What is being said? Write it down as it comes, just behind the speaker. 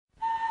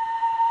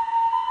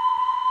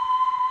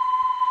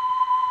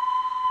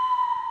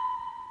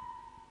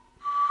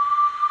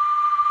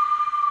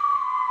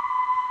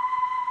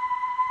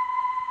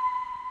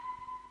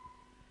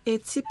E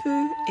tipu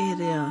e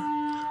rea,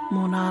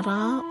 mō nā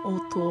rā o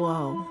tō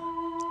ao.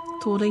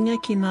 Tō ringa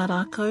ki nā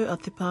rākau a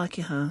te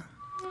Pākehā.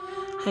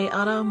 Hei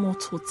ara mō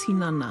tō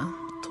tinana,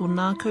 tō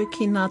nākau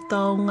ki nā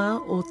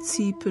taonga o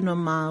tīpuna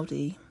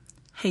Māori.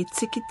 Hei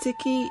tiki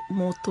tiki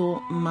mō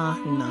tō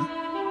māhuna.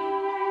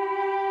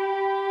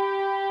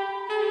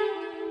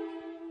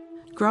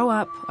 Grow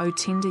up, O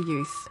tender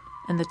youth,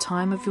 in the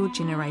time of your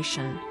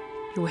generation,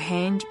 your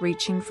hand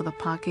reaching for the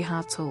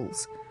Pākehā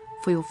tools,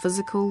 for your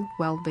physical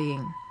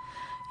well-being,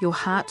 your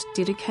heart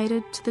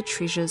dedicated to the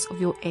treasures of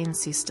your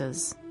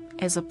ancestors,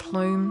 as a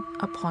plume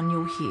upon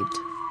your head.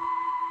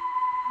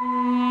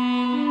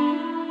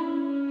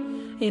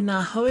 E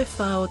nā haue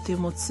whā o te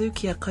motu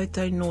ki a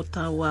koutou nō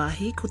tā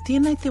wāhi, ko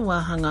tēnei te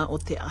wāhanga o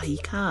te Ahi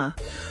Kaa.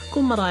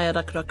 Ko Maraea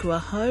Rakuraku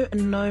ahau,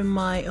 nau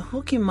mai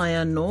hoki mai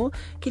anō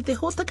ki te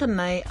hōtaka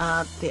nei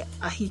a te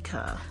Ahi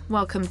Kaa.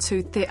 Welcome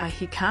to Te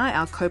Ahi Kaa,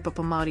 our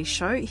kaupapa Māori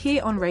show,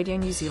 here on Radio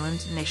New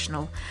Zealand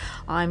National.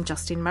 I'm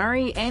Justine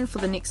Murray, and for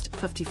the next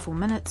 54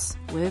 minutes,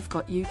 we've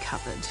got you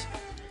covered.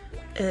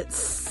 It's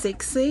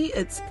sexy,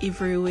 it's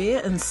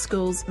everywhere, in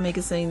schools,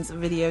 magazines,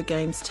 video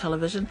games,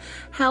 television.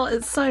 Hell,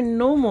 it's so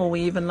normal we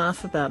even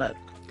laugh about it.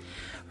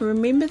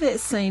 Remember that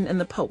scene in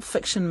the Pulp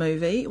Fiction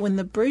movie when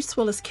the Bruce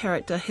Willis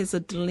character has a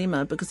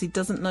dilemma because he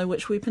doesn't know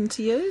which weapon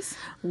to use?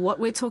 What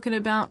we're talking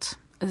about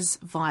is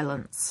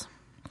violence.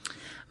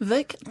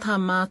 Vic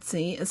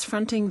Tamati is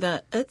fronting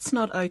the It's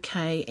Not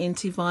Okay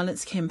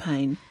anti-violence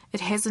campaign.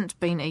 It hasn't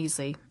been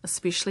easy,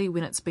 especially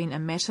when it's been a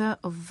matter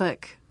of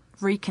Vic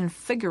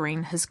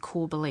reconfiguring his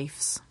core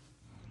beliefs.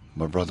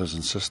 My brothers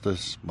and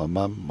sisters, my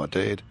mum, my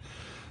dad,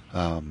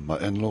 my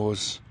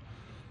in-laws,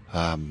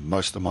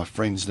 most of my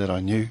friends that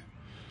I knew,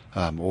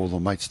 all the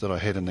mates that I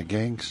had in the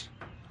gangs,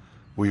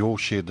 we all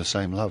shared the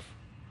same love.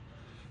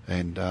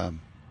 And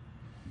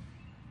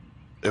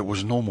it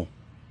was normal.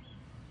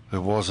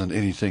 It wasn't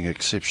anything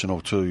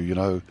exceptional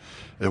too,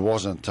 it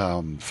wasn't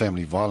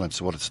family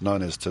violence, what it's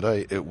known as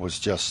today. It was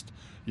just,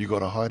 you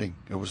got a hiding.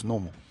 It was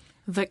normal.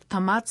 Vic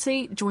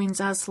Tamati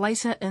joins us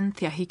later in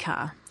Te Ahi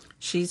Kaa.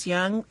 She's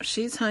young,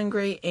 she's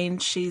hungry, and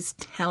she's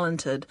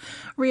talented.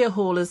 Ria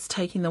Hall is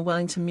taking the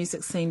Wellington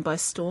music scene by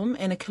storm,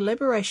 and a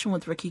collaboration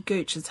with Ricky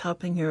Gooch is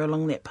helping her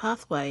along that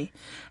pathway.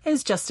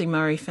 As Justine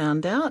Murray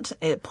found out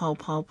at Pau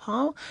Pau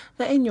Pau,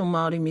 the annual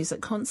Māori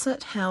music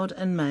concert held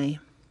in May.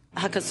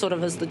 Haka sort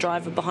of is the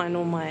driver behind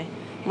all my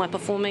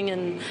performing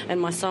and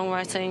my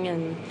songwriting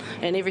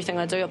and everything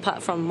I do,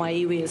 apart from my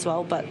iwi as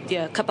well. But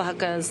yeah,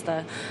 kapahaka is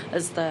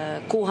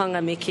the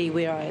kōhanga me ki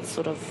where I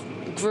sort of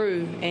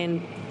grew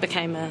and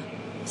became a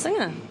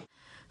singer.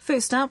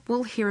 First up,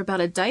 we'll hear about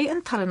a day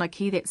in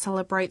Taranaki that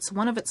celebrates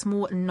one of its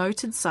more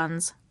noted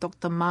sons,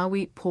 Dr.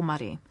 Maui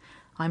Pomare.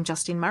 I'm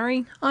Justine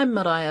Murray. I'm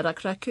Maraea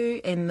Rakuraku,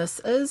 and this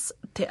is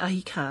Te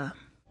Ahi Kaa.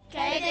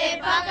 Kei te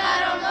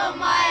whakarongo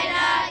mai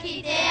rā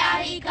ki te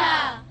Ahi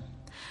Kaa.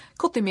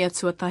 Ko te mea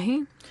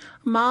tuatahi.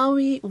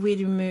 Maui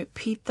Werimu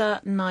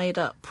Pita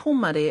Naira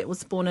Pomare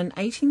was born in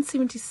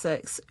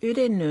 1876,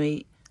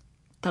 Urenui,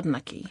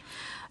 Taranaki.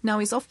 Now,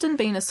 he's often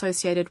been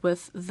associated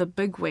with the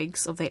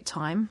bigwigs of that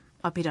time,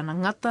 Apirana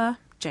Ngata,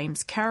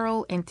 James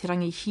Carroll and Te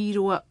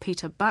Rangihiroa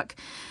Peter Buck,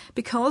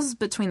 because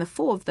between the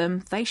four of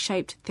them, they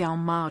shaped Te Ao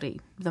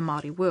Māori, the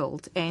Māori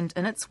world, and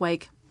in its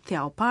wake, Te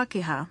Ao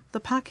Pākehā, the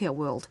Pākehā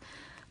world.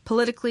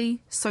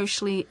 Politically,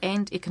 socially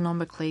and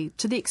economically,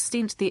 to the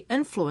extent their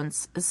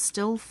influence is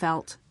still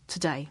felt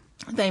today.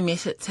 They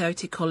met at Te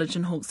Aute College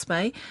in Hawke's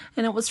Bay,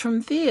 and it was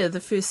from there the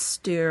first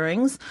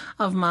stirrings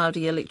of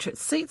Māori electorate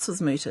seats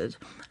was mooted.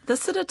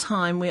 This at a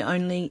time where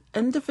only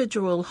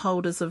individual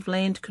holders of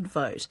land could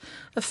vote,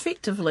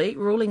 effectively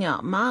ruling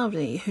out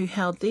Māori who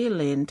held their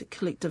land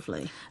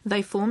collectively.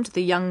 They formed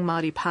the Young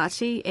Māori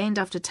Party, and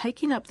after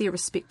taking up their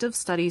respective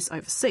studies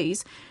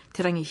overseas,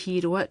 Te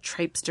Rangihiroa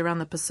traipsed around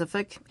the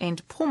Pacific,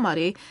 and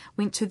Pomare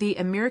went to the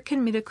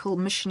American Medical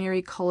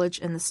Missionary College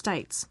in the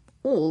States.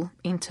 All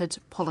entered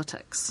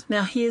politics.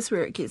 Now here's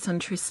where it gets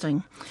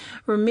interesting.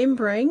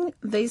 Remembering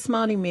these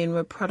Māori men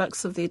were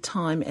products of their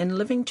time and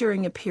living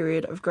during a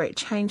period of great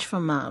change for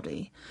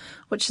Māori,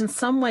 which in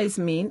some ways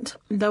meant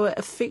they were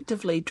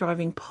effectively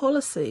driving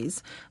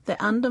policies that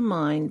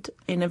undermined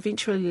and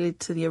eventually led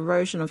to the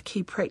erosion of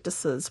key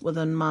practices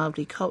within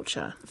Māori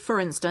culture. For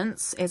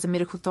instance, as a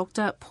medical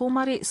doctor,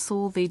 Pomare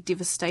saw the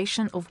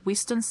devastation of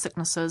Western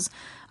sicknesses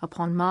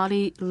upon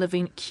Māori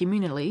living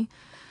communally,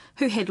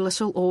 who had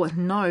little or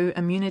no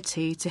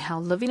immunity to how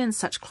living in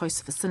such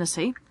close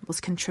vicinity was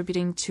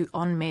contributing to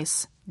en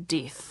masse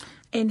death.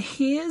 And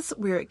here's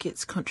where it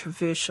gets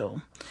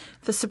controversial.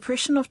 The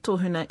Suppression of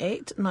Tohunga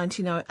Act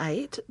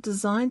 1908,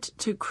 designed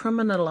to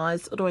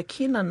criminalise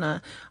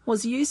roikinana,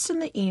 was used in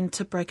the end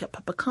to break up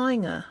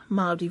papakainga,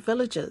 Māori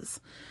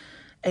villages.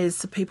 As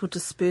the people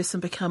disperse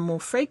and become more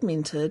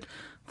fragmented,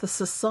 the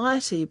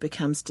society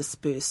becomes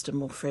dispersed and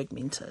more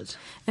fragmented.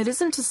 It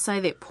isn't to say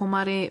that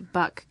Pomare,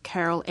 Buck,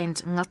 Carroll and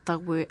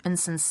Ngata were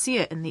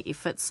insincere in their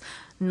efforts,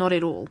 not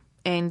at all.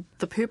 And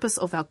the purpose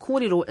of our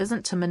kōrero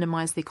isn't to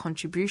minimise their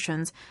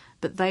contributions,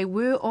 but they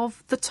were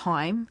of the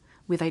time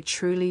where they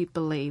truly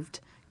believed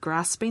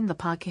grasping the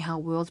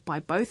Pākehā world by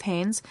both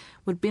hands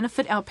would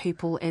benefit our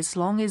people as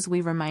long as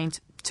we remained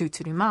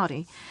tūturu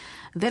Māori.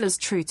 That is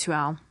true to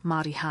our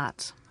Māori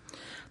heart.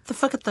 The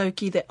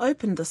whakatauki that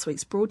opened this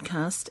week's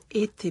broadcast,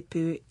 E Te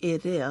Pū E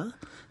Rea,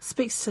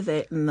 speaks to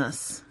that in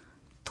this.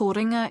 Tō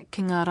ringa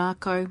ki ngā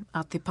rākau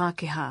a te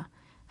Pākehā,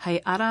 hei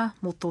ara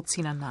mō tō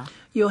tinana.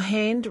 Your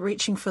hand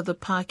reaching for the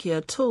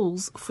Pākehā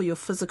tools for your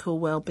physical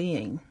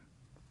well-being.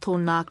 Tō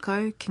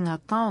nākau ki ngā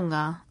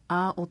taonga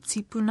a o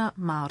tipuna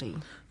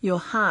Māori. Your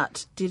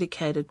heart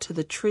dedicated to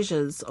the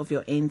treasures of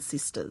your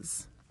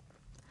ancestors.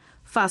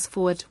 Fast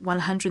forward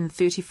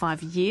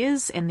 135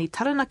 years and the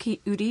Taranaki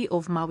Uri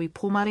of Maui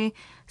Pomare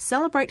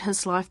celebrate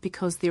his life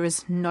because there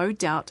is no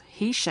doubt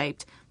he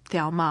shaped Te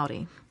Ao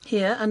Māori.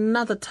 Here,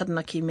 another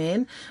Taranaki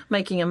man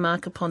making a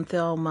mark upon Te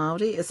Ao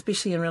Māori,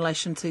 especially in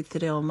relation to Te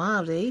Reo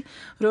Māori,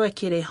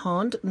 Ruakere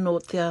Hond no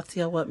Te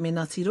Ātiawa me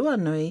Ngāti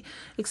Ruanui,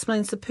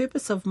 explains the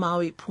purpose of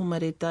Maui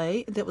Pomare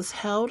Day that was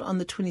held on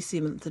the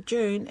 27th of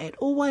June at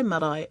Owai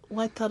Marae,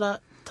 Waitara,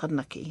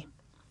 Taranaki.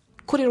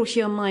 Kōrero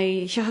hia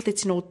mai, hia te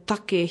tino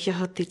take,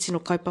 hia te tino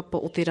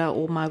kaupapa o te rā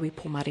o Maui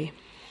Pomare.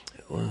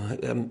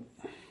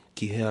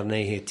 Ki hea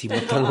nei he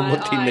timatanga mo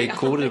tēnei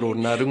kōrero,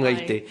 nā runga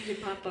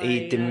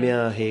i te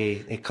mea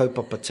he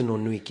kaupapa tino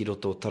nui ki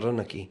roto o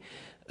Taranaki.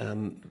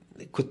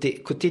 Ko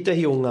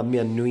tētahi o ngā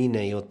mea nui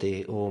nei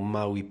o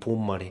Maui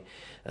Pomare,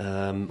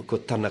 ko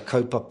tana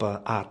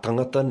kaupapa a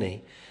tangata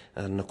nei,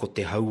 ko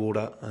te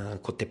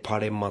hauora, ko te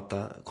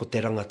paremata, ko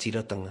te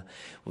rangatiratanga.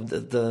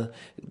 The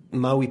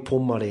Maui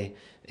Pomare,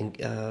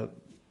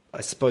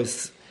 I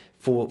suppose,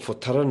 for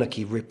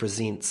Taranaki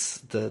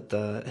represents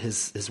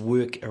his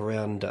work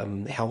around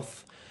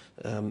health,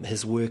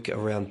 his work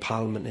around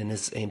Parliament,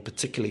 and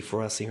particularly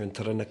for us here in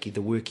Taranaki,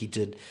 the work he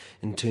did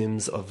in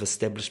terms of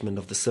establishment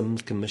of the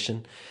Sims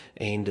Commission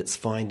and its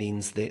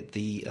findings that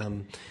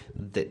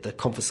the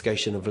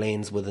confiscation of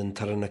lands within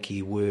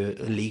Taranaki were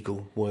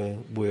illegal,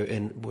 were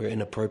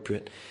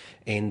inappropriate,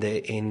 and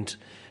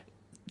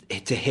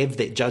to have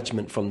that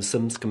judgment from the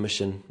Sims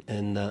Commission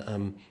and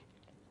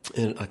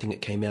I think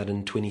it came out in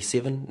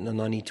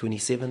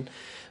 1927,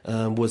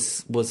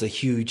 was a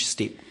huge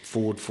step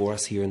forward for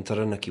us here in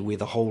Taranaki, where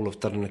the whole of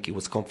Taranaki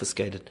was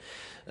confiscated.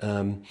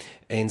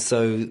 And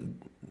so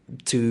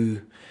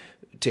to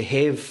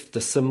have the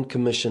Sim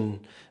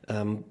Commission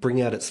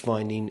bring out its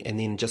finding, and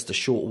then just a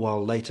short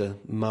while later,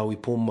 Maui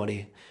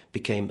Pomare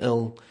became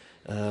ill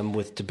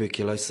with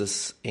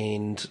tuberculosis,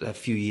 and a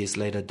few years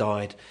later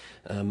died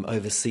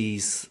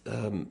overseas.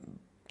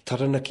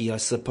 Taranaki, I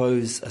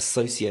suppose,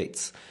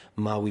 associates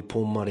Maui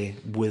Pomare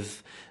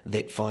with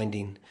that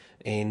finding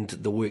and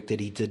the work that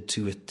he did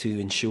to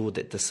ensure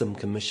that the Sim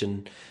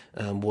Commission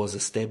was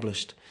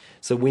established.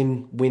 So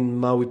when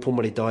Maui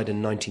Pomare died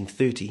in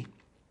 1930,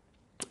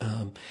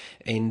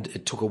 and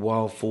it took a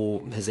while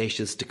for his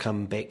ashes to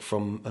come back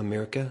from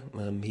America.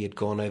 He had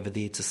gone over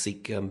there to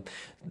seek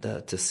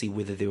to see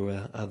whether there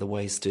were other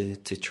ways to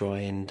try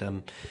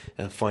and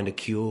find a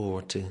cure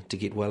or to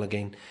get well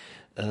again.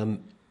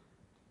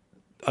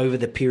 Over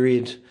the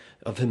period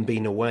of him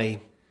being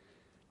away,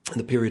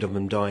 the period of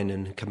him dying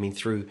and coming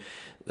through,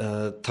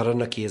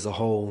 Taranaki as a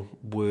whole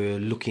were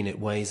looking at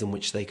ways in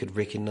which they could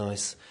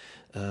recognise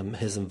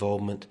his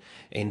involvement,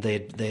 and they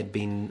had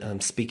been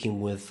speaking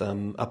with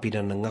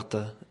Apirana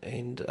Ngata,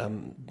 and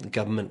the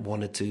government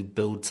wanted to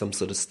build some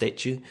sort of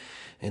statue,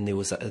 and there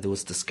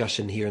was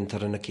discussion here in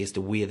Taranaki as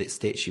to where that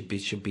statue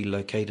should be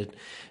located.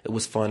 It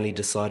was finally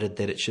decided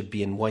that it should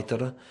be in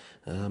Waitara,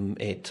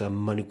 at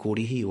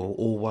Manukorihi or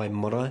Owai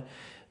Marae,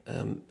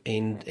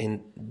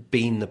 and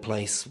being the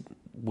place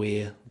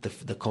where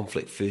the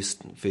conflict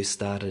first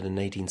started in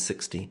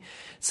 1860.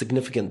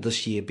 Significant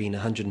this year being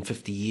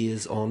 150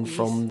 years on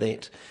from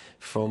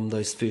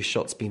those first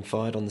shots being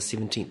fired on the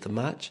 17th of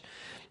March.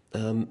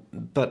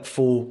 But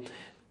for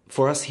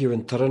us here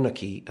in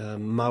Taranaki,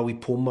 Maui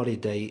Pomare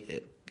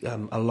Day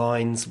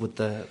aligns with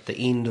the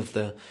end of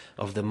the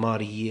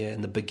Māori year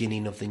and the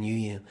beginning of the new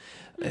year.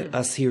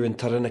 Us here in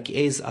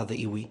Taranaki, as other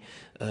iwi,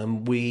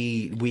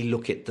 we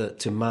look at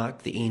to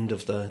mark the end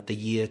of the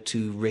year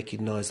to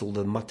recognise all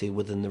the mate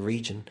within the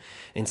region.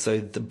 And so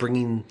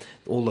bringing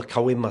all the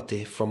kawe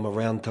mate from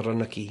around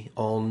Taranaki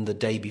on the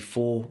day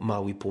before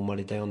Maui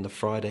Pomare Day, on the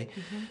Friday,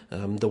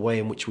 the way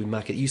in which we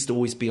mark it used to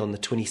always be on the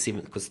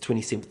 27th, because the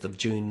 27th of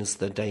June is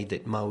the day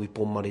that Maui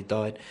Pomare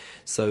died.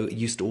 So it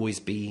used to always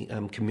be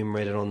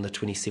commemorated on the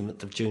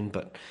 27th of June,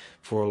 but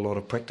for a lot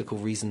of practical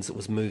reasons it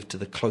was moved to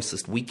the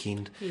closest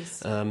weekend,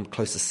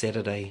 closest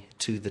Saturday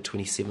to the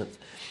 27th.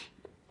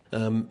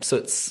 So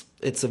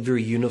it's a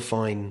very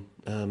unifying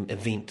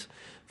event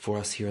for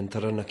us here in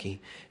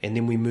Taranaki. And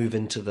then we move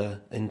into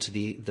the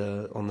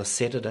on the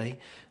Saturday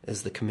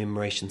is the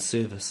commemoration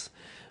service,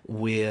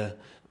 where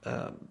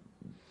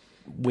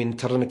when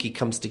Taranaki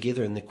comes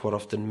together, and there are quite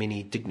often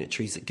many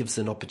dignitaries, it gives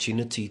an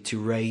opportunity to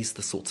raise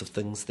the sorts of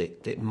things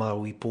that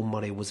Maui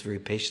Pomare was very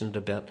passionate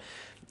about.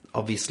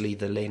 Obviously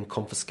the land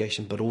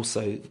confiscation, but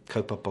also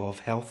kaupapa of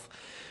health.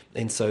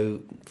 And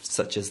so,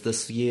 such as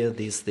this year,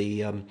 there's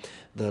the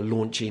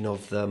launching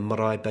of the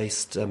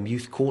marae-based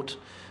youth court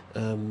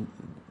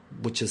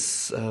which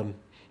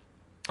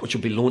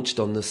will be launched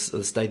on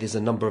this day. There's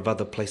a number of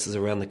other places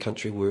around the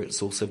country where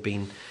it's also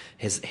been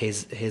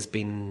has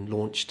been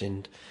launched,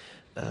 and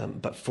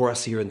but for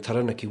us here in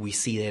Taranaki, we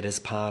see that as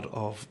part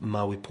of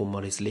Maui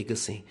Pōmare's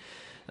legacy.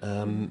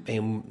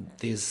 And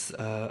there's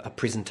a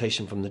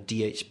presentation from the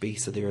DHB,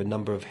 so there are a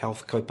number of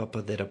health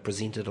kaupapa that are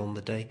presented on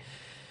the day.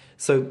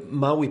 So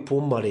Maui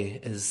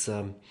Pōmare is,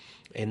 and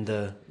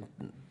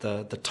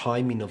the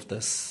timing of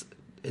this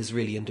is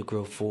really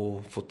integral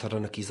for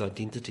Taranaki's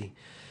identity.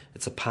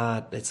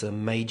 It's a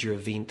major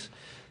event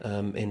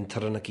in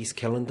Taranaki's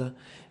calendar,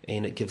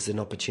 and it gives an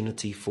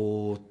opportunity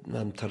for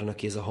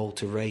Taranaki as a whole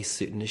to raise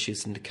certain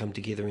issues and to come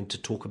together and to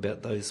talk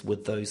about those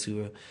with those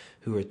who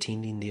are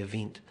attending the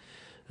event.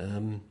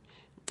 And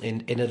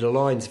it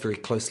aligns very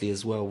closely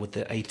as well with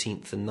the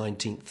 18th and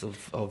 19th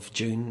of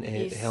June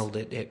held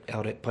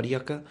out at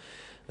Pariaka,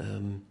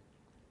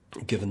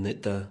 given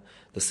that the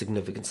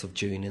significance of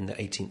June and the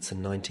 18th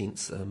and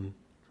 19th,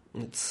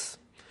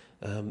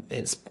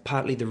 it's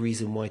partly the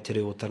reason why Te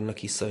Reo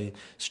Taranaki is so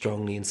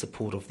strongly in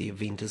support of the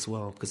event as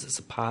well, because it's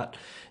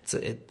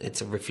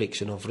a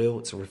reflection of reo,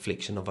 it's a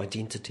reflection of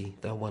identity.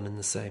 They're one and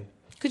the same.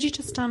 Could you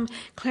just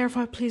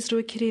clarify, please,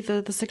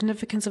 Ruakiri, the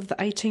significance of the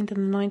 18th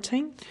and the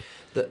 19th?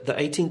 The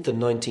 18th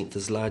and 19th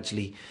is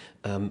largely,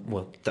 the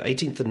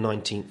 18th and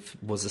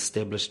 19th was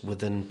established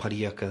within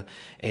Pariaka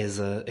as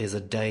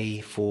a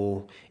day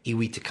for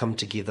iwi to come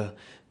together,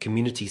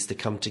 communities to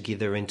come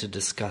together and to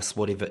discuss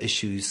whatever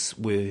issues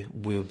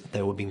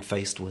they were being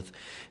faced with.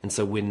 And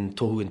so when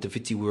Tohu and Te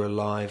Whiti were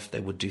alive, they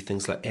would do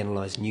things like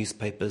analyse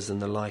newspapers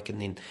and the like,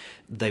 and then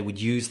they would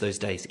use those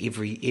days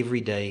every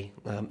day,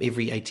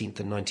 every 18th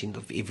and 19th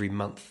of every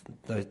month.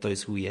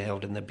 Those who we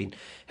held, and they've been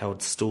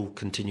held, still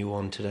continue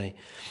on today.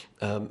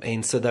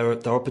 And so there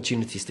are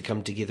opportunities to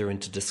come together and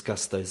to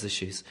discuss those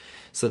issues.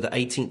 So the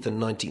 18th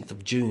and 19th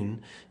of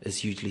June is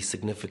hugely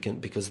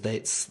significant because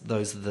those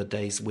are the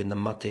days when the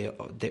mate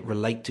that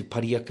relate to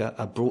Pariaka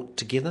are brought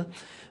together.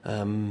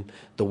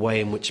 The way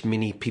in which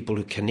many people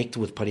who connect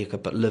with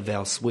Pariaka but live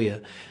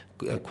elsewhere,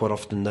 quite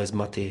often those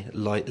mate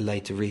lay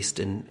to rest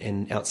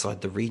in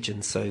outside the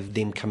region. So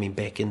them coming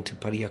back into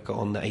Pariaka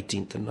on the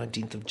 18th and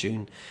 19th of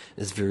June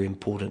is very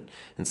important.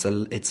 And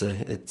so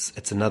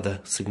it's another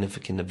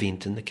significant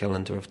event in the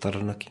calendar of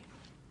Taranaki.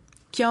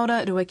 Kia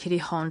ora, Ruakiri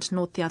Hond,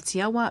 no Te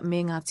Atiawa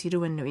me Ngāti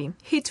Ruanui.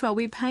 Head to our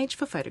webpage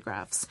for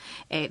photographs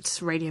at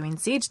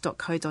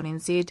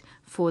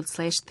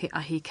radionz.co.nz/Te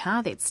Ahi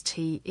Kaa, that's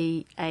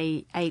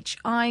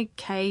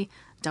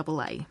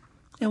TEAHIKAA.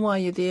 And while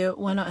you're there,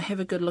 why not have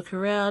a good look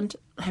around,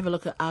 have a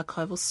look at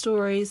archival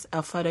stories,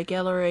 our photo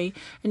gallery,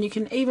 and you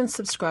can even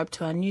subscribe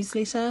to our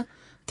newsletter,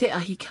 Te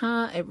Ahi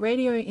Kaa, at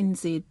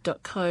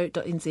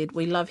radionz.co.nz.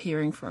 We love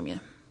hearing from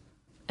you.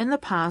 In the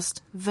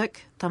past,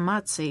 Vic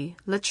Tamati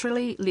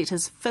literally let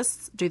his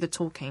fists do the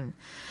talking.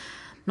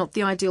 Not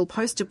the ideal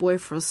poster boy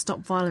for a Stop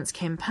Violence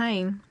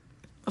campaign.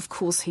 Of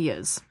course he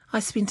is. I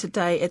spent a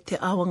day at Te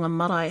Awanga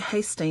Marae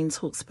Hastings,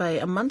 Hawke's Bay,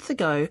 a month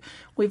ago,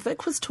 where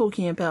Vic was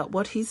talking about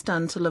what he's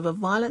done to live a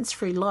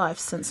violence-free life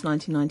since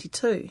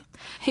 1992.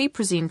 He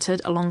presented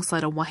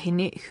alongside a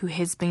wahine who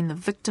has been the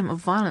victim of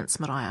violence,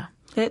 Maraea.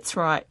 That's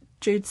right,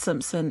 Jude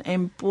Simpson,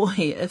 and boy,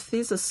 if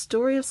there's a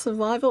story of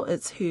survival,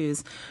 it's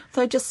hers.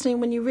 Though, Justine,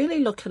 when you really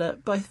look at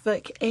it, both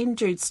Vic and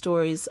Jude's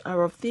stories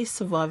are of their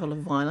survival of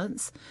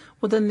violence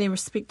within their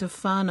respective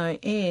whānau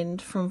and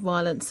from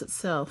violence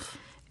itself.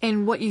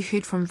 And what you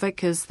heard from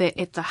Vic is that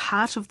at the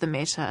heart of the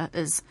matter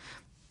is,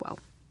 well,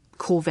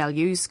 core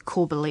values,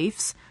 core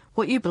beliefs,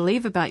 what you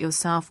believe about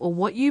yourself or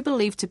what you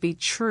believe to be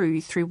true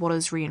through what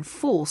is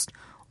reinforced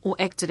or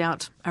acted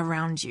out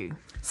around you.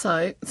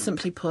 So,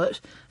 simply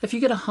put, if you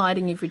get a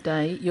hiding every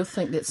day, you'll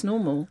think that's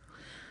normal.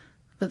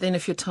 But then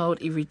if you're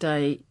told every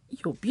day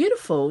you're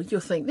beautiful,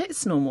 you'll think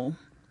that's normal.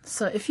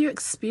 So if you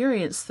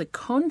experience the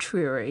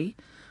contrary,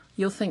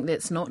 you'll think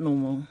that's not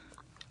normal.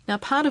 Now,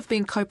 part of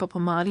being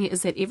kaupapa Māori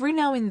is that every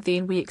now and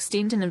then we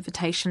extend an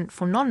invitation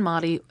for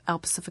non-Māori, our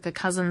Pasifika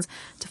cousins,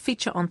 to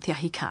feature on Te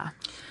Ahi Kaa.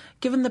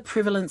 Given the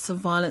prevalence of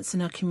violence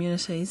in our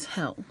communities,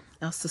 our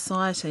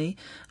society,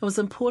 it was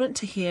important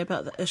to hear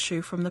about the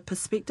issue from the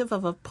perspective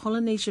of a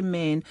Polynesian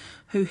man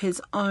who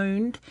has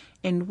owned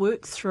and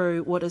worked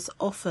through what is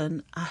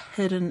often a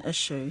hidden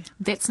issue.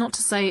 That's not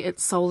to say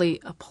it's solely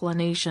a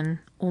Polynesian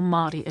or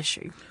Māori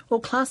issue.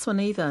 Or class one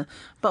either,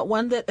 but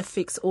one that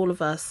affects all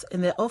of us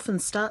and that often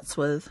starts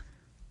with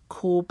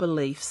core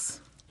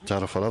beliefs.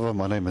 Tara wharawa,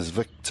 my name is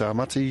Vic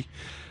Tamati,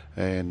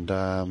 and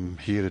I'm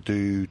here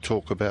to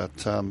talk about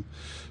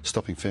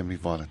stopping family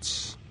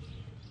violence.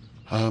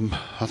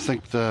 I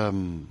think the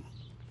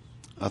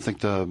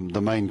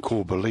main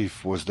core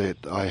belief was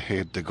that I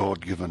had the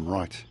God-given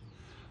right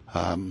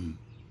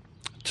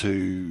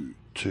to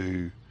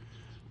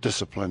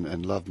discipline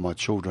and love my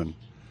children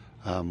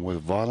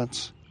with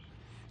violence,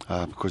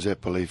 because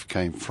that belief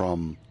came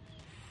from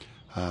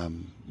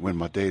when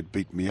my dad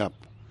beat me up.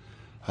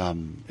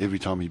 Every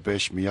time he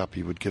bashed me up,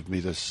 he would give me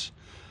this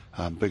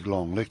big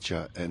long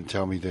lecture and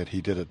tell me that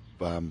he did it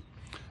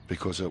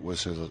because it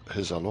was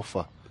his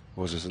alofa,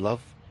 was his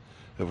love.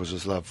 It was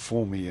his love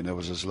for me, and it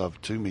was his love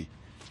to me.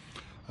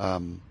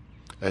 And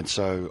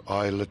so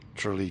I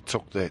literally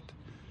took that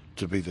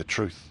to be the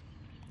truth,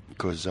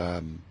 because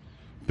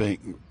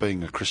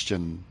being a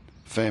Christian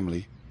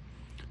family,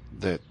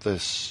 that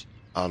this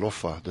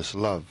alofa, this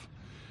love,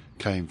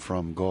 came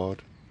from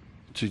God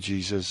to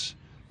Jesus,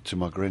 to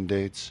my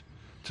granddads,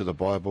 to the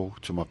Bible,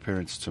 to my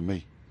parents, to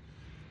me,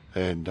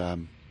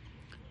 and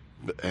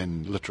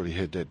literally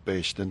had that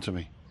bashed into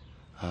me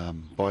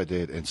by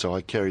Dad, and so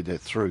I carried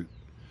that through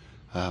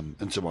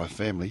into my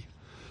family.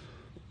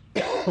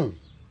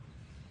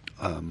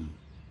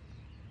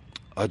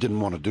 I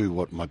didn't want to do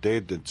what my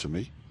dad did to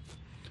me,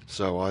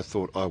 so I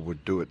thought I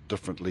would do it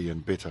differently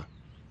and better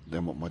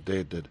than what my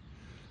dad did.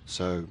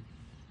 So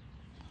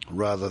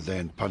rather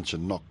than punch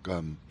and knock,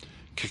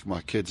 kick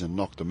my kids and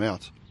knock them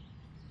out,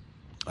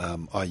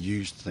 I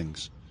used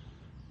things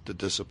to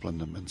discipline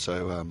them. And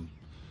so,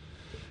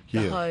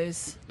 The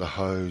hose. The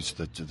hose,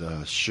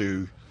 the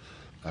shoe,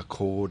 a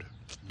cord,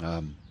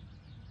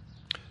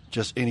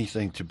 just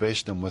anything to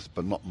bash them with,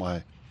 but not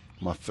my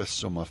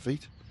fists or my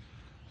feet,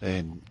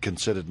 and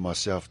considered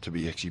myself to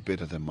be actually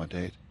better than my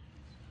dad.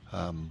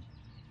 And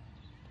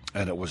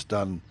it was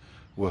done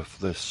with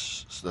the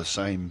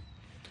same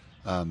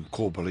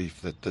core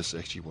belief that this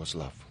actually was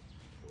love.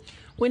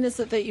 When is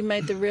it that you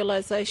made the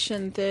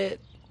realisation that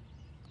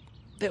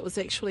that was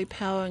actually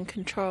power and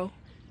control?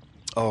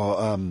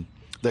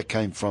 That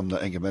came from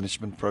the anger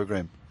management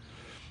program,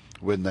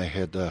 when they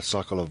had the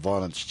cycle of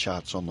violence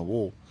charts on the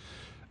wall,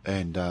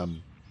 and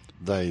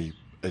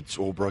it's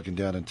all broken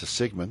down into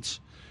segments,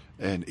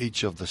 and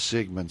each of the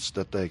segments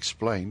that they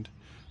explained,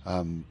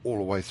 all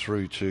the way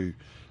through to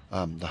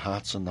the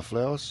hearts and the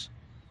flowers,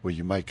 where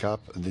you make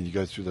up and then you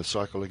go through the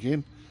cycle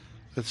again.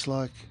 It's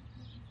like,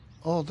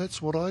 oh,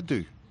 that's what I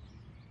do.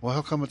 Well,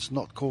 how come it's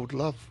not called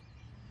love?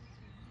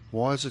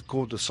 Why is it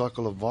called the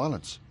cycle of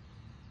violence?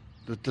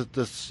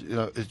 This,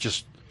 it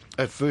just,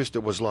 at first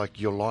it was like,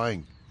 you're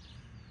lying.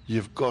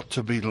 You've got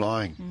to be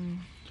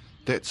lying.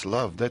 That's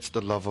love. That's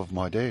the love of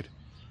my dad.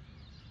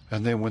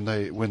 And then when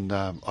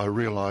I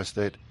realised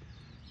that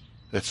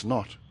that's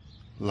not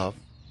love,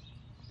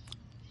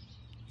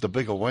 the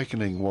big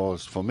awakening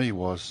for me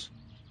was,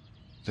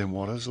 then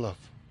what is love?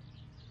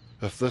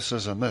 If this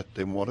isn't it,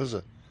 then what is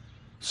it?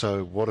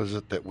 So what is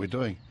it that we're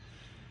doing?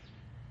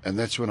 And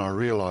that's when I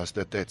realised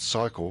that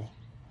cycle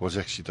was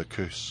actually the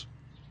curse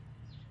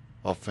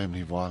of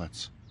family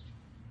violence.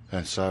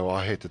 And so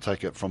I had to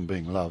take it from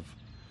being love,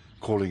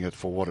 calling it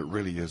for what it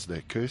really is,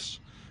 that curse,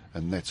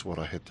 and that's what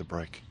I had to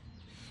break.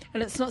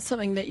 And it's not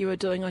something that you were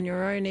doing on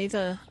your own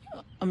either.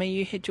 I mean,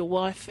 you had your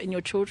wife and your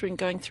children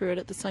going through it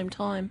at the same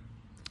time.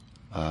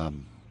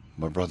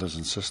 My brothers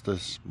and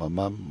sisters, my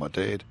mum, my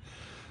dad,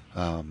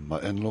 my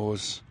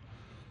in-laws,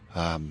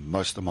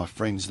 most of my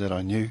friends that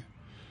I knew,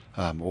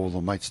 all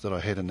the mates that I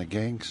had in the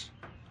gangs,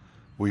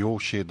 we all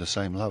shared the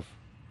same love.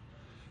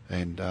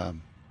 And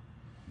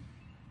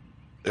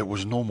it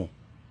was normal.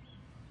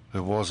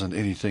 It wasn't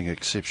anything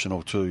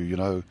exceptional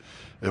to,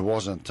 it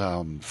wasn't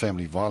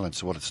family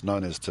violence, what it's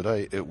known as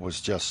today. It was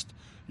just,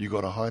 you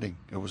got a hiding.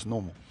 It was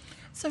normal.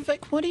 So,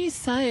 Vic, what do you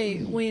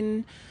say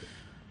when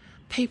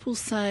people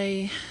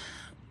say,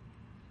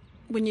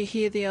 when you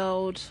hear the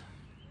old,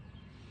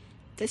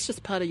 that's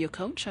just part of your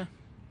culture?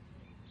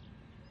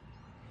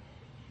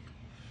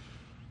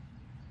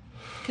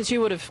 Because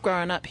you would have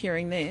grown up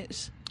hearing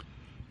that.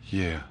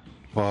 Yeah,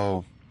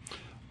 well,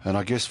 and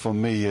I guess for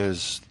me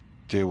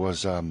there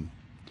was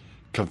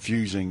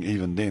confusing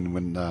even then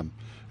when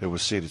it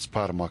was said it's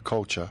part of my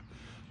culture,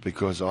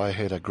 because I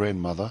had a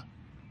grandmother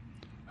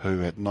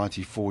who at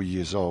 94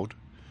 years old,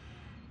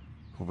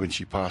 when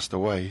she passed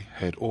away,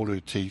 had all her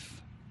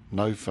teeth,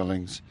 no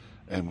fillings,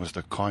 and was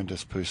the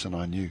kindest person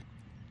I knew.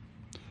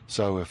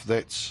 So if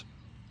that's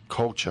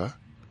culture,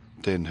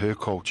 then her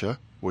culture,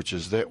 which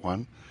is that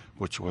one,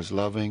 which was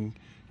loving,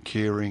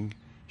 caring,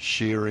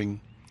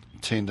 sharing,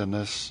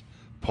 tenderness,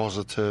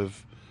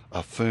 positive,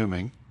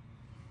 affirming,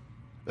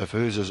 if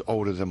hers is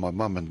older than my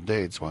mum and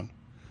dad's one,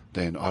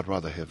 then I'd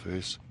rather have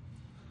hers.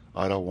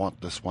 I don't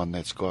want this one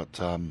that's got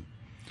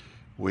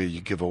where you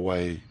give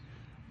away,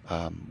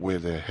 where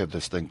they have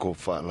this thing called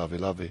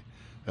whaalawe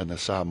in the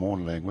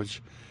Samoan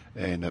language,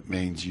 and it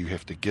means you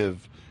have to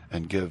give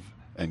and give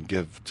and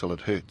give till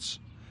it hurts.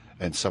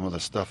 And some of the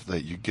stuff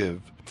that you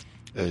give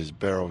is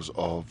barrels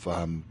of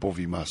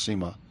bovi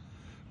masima,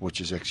 which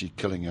is actually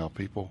killing our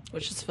people.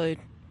 Which is food.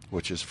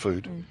 Which is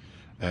food,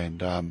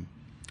 and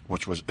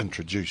which was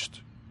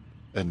introduced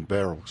in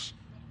barrels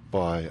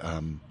by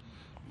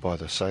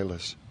the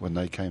sailors when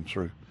they came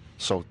through,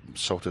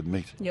 salted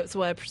meat. Yeah, it's a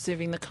way of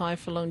preserving the kai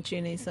for long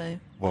journeys, eh?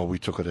 Well, we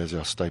took it as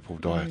our staple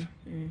diet,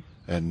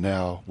 and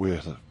now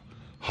we're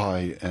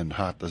high in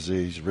heart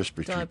disease,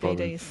 respiratory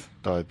problems,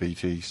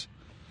 diabetes,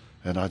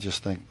 and I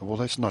just think, well,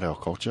 that's not our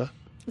culture.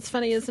 It's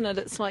funny, isn't it?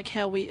 It's like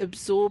how we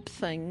absorb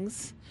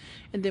things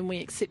and then we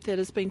accept that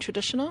as being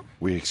traditional.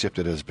 We accept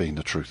it as being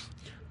the truth.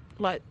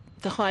 Like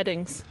the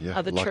hidings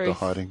are the like truth.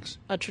 The hidings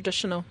are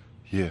traditional.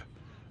 Yeah.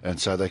 And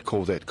so they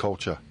call that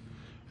culture.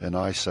 And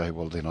I say,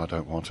 well, then I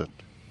don't want it.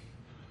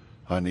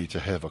 I need to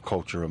have a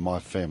culture in my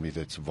family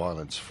that's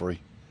violence-free,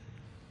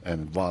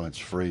 and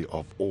violence-free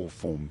of all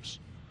forms,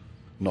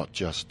 not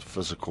just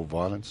physical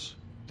violence,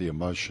 the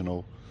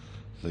emotional,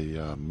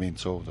 the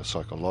mental, the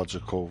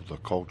psychological, the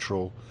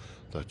cultural,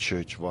 the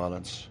church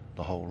violence,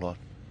 the whole lot.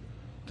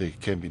 There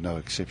can be no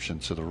exception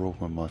to the rule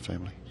in my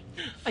family.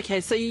 Okay,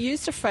 so you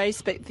used a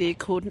phrase back there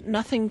called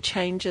 "nothing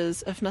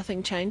changes if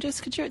nothing changes."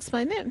 Could you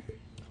explain that?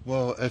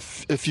 Well,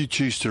 if you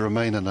choose to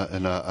remain in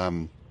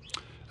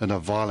a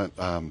violent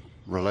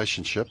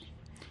relationship,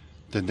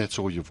 then that's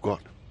all you've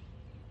got.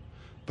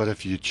 But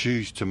if you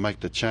choose to make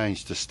the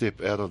change, to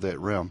step out of that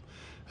realm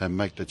and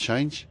make the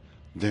change,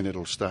 then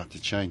it'll start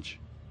to change.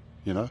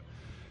 You know,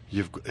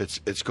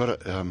 it's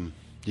got to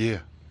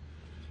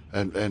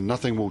and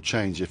nothing will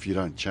change if you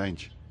don't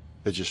change.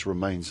 It just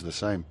remains the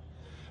same,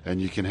 and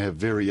you can have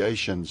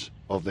variations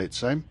of that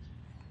same,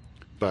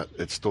 but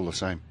it's still the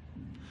same.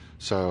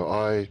 So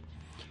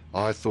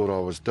I thought I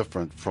was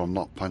different from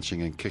not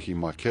punching and kicking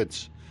my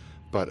kids,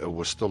 but it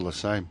was still the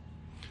same.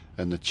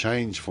 And the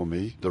change for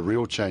me, the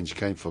real change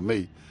came for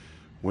me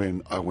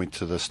when I went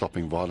to the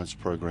Stopping Violence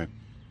program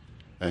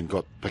and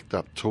got picked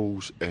up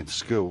tools and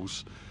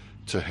skills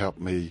to help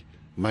me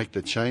make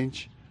the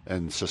change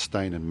and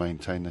sustain and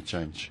maintain the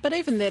change. But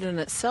even that in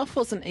itself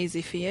wasn't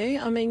easy for you.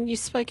 I mean, you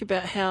spoke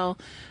about how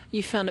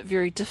you found it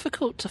very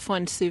difficult to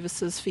find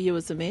services for you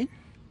as a man.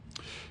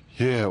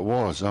 Yeah, it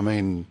was. I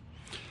mean,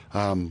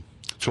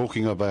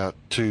 talking about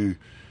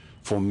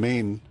for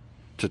men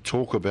to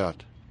talk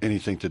about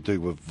anything to do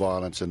with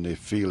violence and their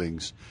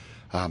feelings,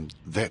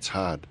 that's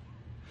hard.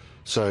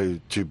 So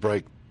to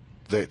break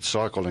that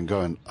cycle and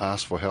go and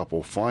ask for help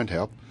or find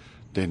help,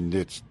 then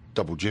that's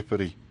double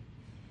jeopardy.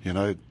 You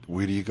know,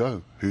 where do you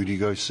go? Who do you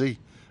go see?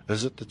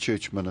 Is it the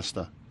church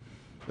minister?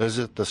 Is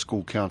it the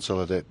school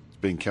counsellor that's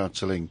been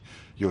counselling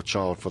your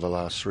child for the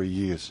last 3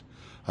 years?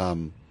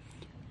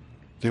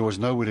 There was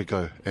nowhere to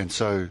go, and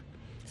so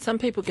some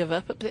people give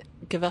up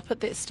at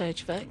that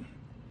stage, Vic.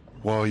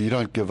 Well, you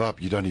don't give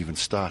up. You don't even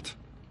start.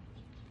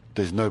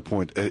 There's no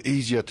point.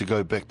 Easier to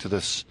go back to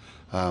this,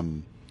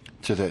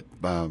 to that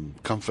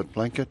comfort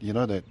blanket, you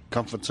know, that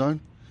comfort zone.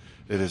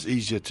 It is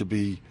easier to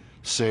be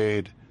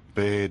sad,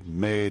 bad,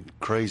 mad,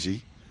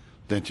 crazy,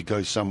 than to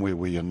go somewhere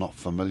where you're not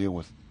familiar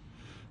with.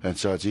 And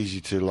so it's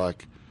easy to,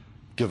 like,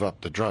 give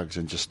up the drugs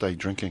and just stay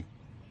drinking,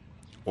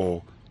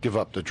 or give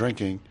up the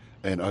drinking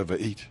and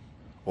overeat,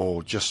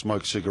 or just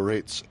smoke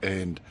cigarettes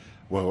and,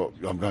 well,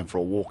 I'm going for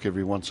a walk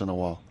every once in a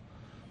while.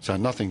 So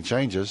nothing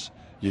changes.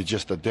 You're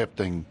just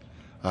adapting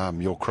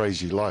your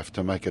crazy life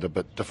to make it a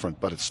bit different,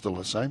 but it's still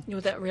the same.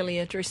 Without really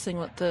addressing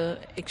what the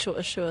actual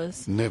issue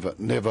is.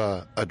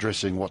 Never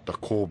addressing what the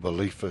core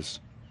belief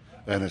is.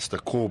 And it's the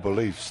core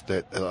beliefs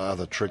that are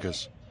the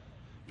triggers.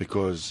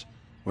 Because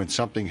when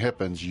something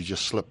happens, you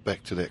just slip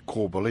back to that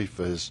core belief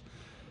is,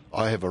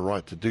 I have a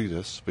right to do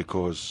this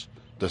because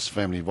this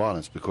family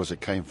violence, because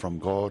it came from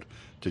God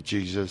to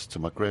Jesus, to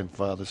my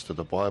grandfathers, to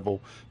the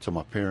Bible, to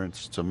my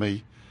parents, to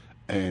me,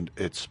 and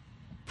it's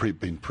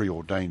been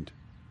preordained.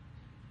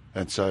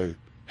 And so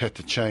had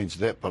to change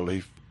that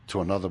belief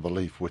to another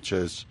belief, which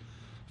is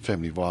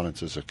family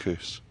violence is a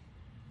curse,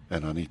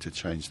 and I need to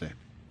change that.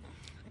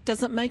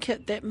 Does it make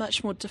it that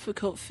much more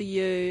difficult for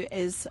you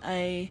as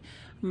a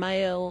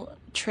male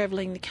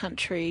travelling the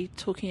country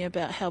talking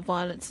about how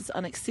violence is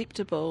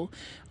unacceptable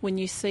when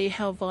you see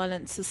how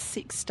violence is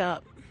sexed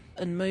up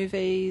in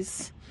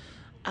movies,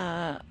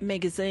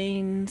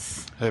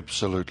 magazines?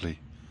 Absolutely.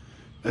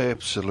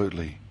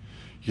 Absolutely.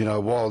 You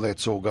know, while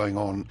that's all going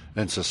on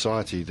in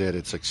society, that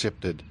it's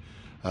accepted,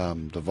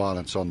 the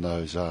violence on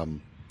those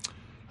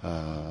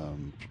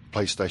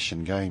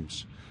PlayStation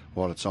games,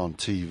 while it's on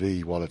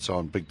TV, while it's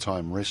on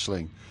big-time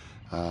wrestling,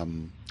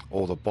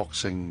 all the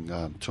boxing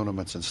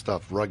tournaments and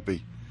stuff,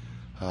 rugby,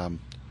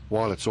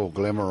 while it's all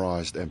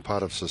glamorised and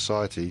part of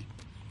society,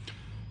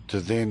 to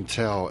then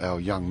tell our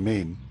young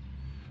men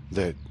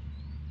that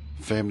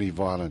family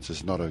violence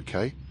is not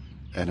okay,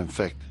 and in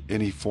fact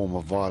any form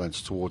of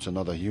violence towards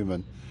another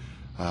human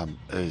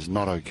is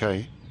not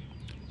okay,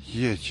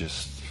 you're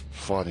just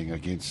fighting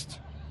against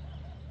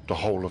the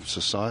whole of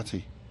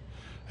society.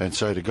 And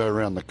so to go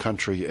around the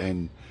country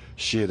and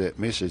share that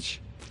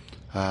message,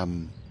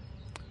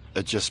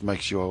 it just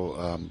makes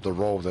your the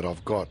role that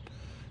I've got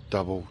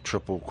double,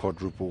 triple,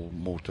 quadruple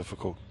more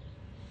difficult,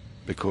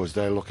 because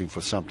they're looking for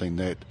something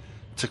that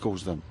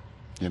tickles them,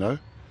 you know,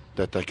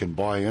 that they can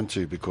buy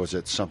into because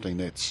it's something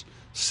that's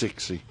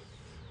sexy.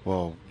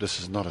 Well, this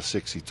is not a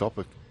sexy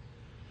topic,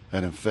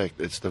 and in fact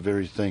it's the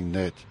very thing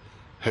that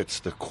hits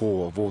the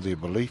core of all their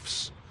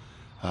beliefs,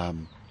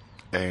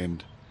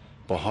 and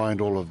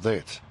behind all of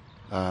that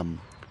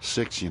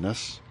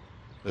sexiness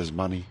is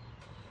money,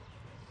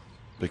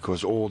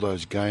 because all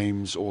those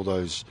games, all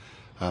those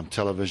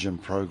television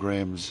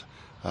programs,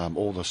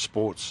 all the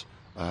sports,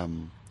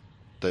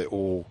 they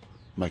all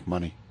make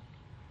money,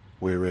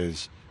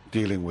 whereas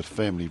dealing with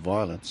family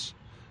violence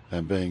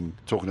and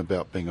talking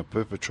about being a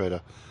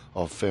perpetrator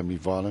of family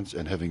violence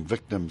and having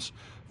victims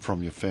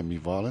from your family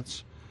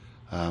violence,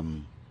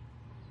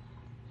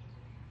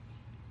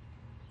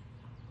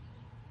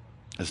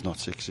 is not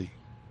sexy.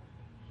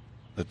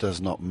 It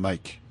does not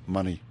make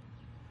money.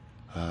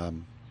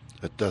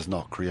 It does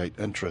not create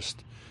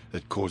interest.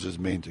 It causes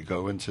men to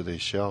go into their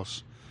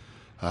shells.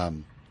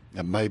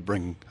 It may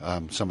bring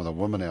some of the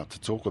women out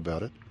to talk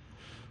about it,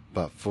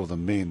 but for the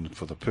men,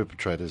 for the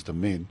perpetrators, the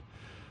men,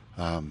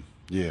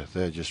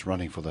 they're just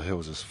running for the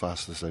hills as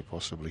fast as they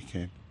possibly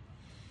can.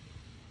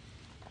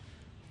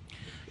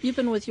 You've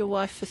been with your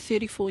wife for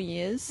 34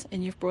 years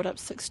and you've brought up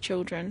 6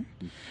 children.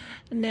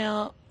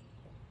 Now,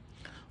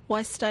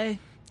 why stay?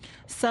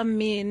 Some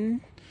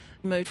men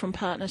move from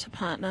partner to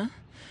partner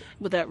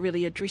without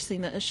really addressing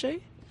the issue.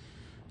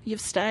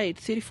 You've stayed.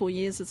 34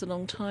 years is a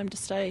long time to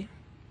stay.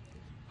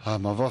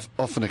 I've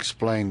often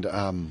explained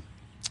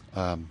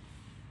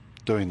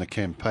doing the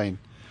campaign,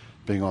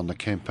 being on the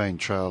campaign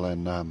trail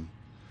and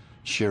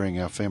sharing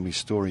our family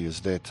story is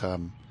that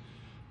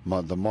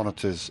the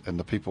monitors and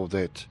the people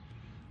that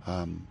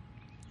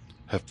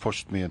have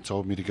pushed me and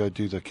told me to go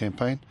do the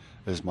campaign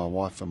is my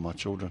wife and my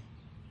children.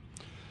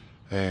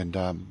 And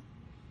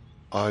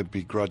I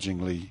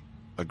begrudgingly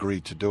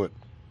agreed to do it.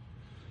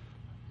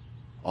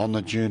 On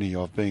the journey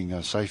of being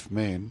a safe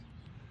man,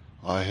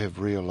 I have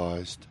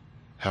realised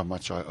how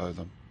much I owe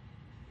them.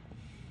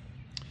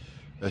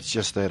 It's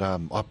just that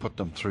I put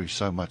them through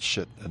so much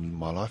shit in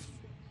my life.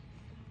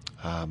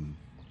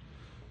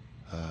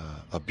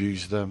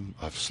 Abused them,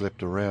 I've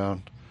slept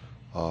around,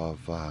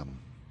 I've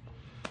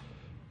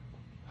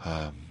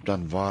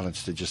done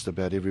violence to just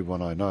about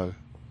everyone I know,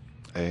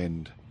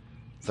 and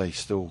they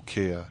still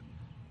care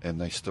and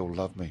they still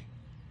love me,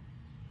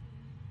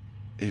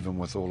 even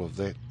with all of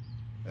that.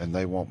 And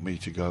they want me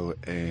to go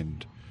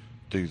and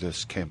do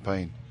this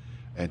campaign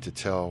and to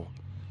tell,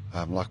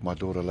 like my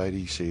daughter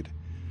Lady said,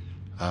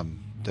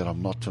 that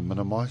I'm not to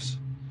minimise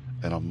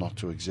and I'm not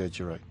to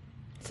exaggerate.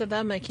 So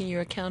they're making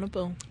you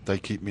accountable. They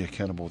keep me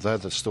accountable. They're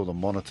still the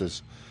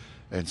monitors.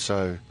 And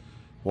so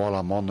while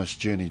I'm on this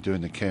journey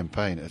doing the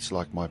campaign, it's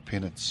like my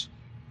penance,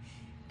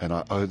 and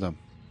I owe them.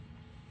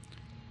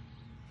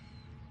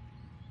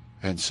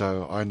 And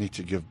so I need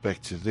to give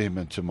back to them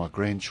and to my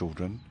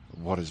grandchildren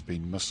what has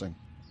been missing.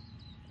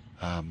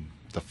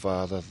 The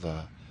father,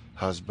 the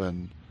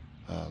husband,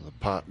 the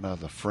partner,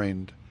 the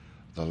friend,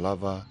 the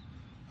lover,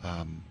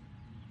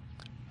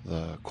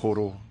 the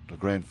koro, the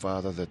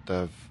grandfather that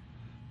they've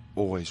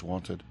always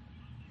wanted.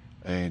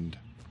 And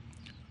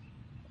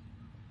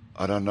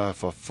I don't know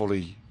if I've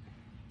fully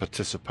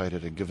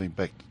participated in giving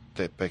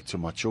that back to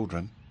my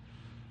children,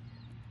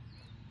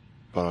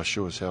 but I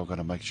sure as hell going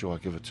to make sure I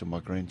give it to my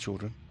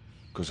grandchildren,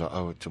 because I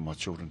owe it to my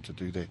children to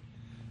do that,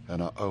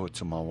 and I owe it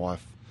to my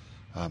wife,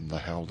 the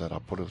hell that I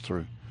put her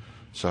through.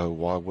 So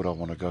why would I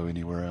want to go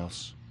anywhere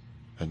else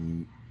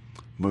and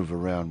move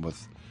around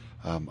with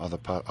other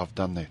partners? I've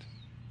done that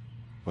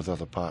with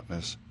other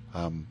partners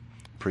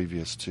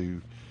previous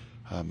to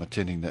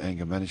attending the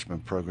anger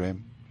management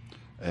program,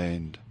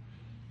 and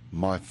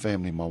my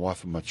family, my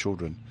wife and my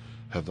children,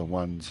 have the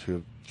ones who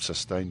have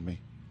sustained me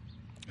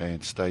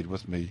and stayed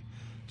with me,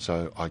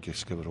 so I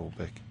guess give it all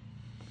back.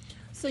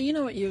 So you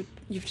know what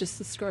you've just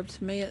described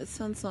to me, it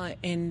sounds like,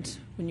 and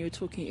when you were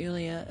talking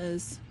earlier,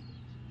 is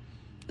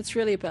it's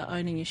really about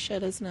owning your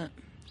shit, isn't it?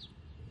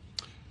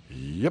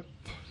 Yep.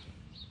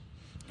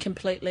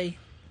 Completely.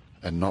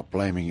 And not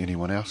blaming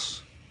anyone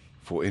else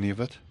for any of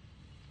it.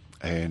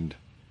 And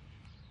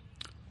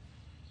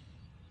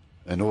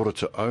in order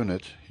to own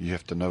it, you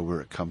have to know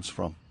where it comes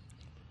from.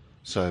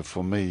 So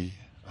for me,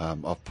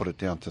 I've put it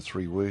down to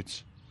 3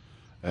 words,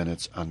 and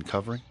it's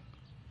uncovering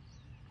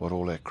what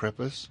all that crap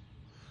is,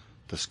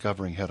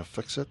 discovering how to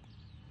fix it,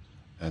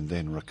 and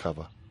then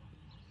recover.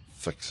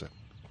 Fix it.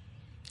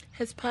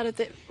 Has part of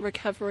that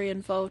recovery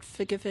involved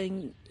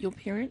forgiving your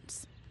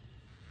parents?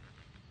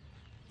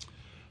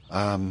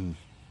 No.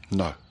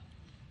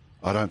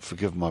 I don't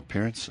forgive my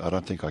parents. I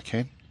don't think I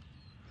can.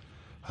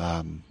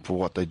 For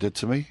what they did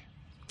to me.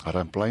 I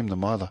don't blame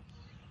them either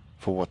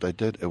for what they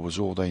did. It was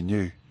all they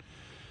knew.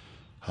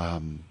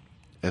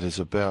 It is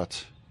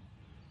about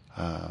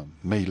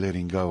me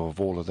letting go of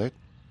all of that,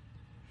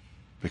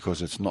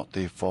 because it's not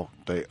their fault.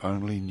 They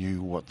only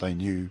knew what they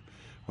knew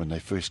when they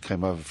first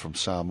came over from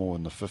Samoa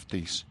in the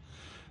 50s.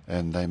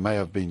 And they may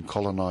have been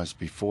colonised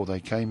before they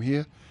came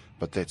here,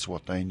 but that's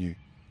what they knew.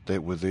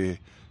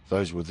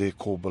 Those were their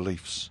core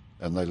beliefs,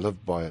 and they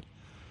lived by it.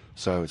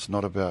 So it's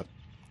not about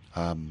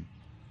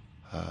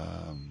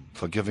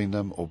forgiving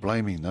them or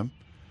blaming them.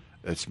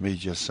 It's me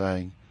just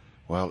saying,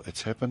 well,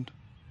 it's happened.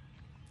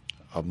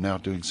 I'm now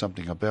doing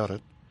something about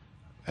it,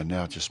 and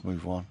now just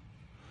move on.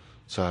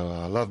 So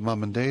I love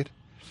Mum and Dad.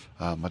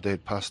 My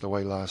dad passed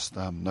away last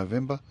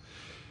November,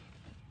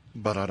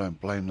 but I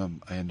don't blame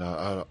them, and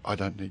I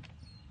don't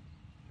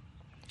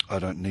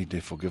need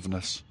their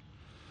forgiveness.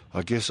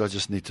 I guess I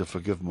just need to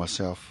forgive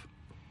myself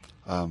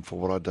for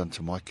what I've done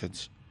to my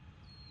kids,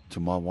 to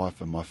my wife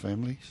and my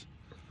families,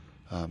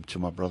 to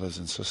my brothers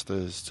and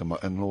sisters, to my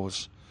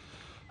in-laws.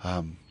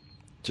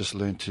 Just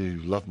learn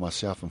to love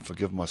myself and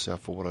forgive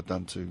myself for what I've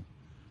done to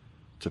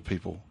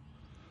people.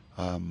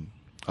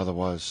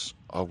 Otherwise,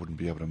 I wouldn't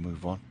be able to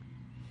move on.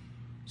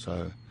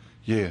 So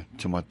yeah,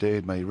 to my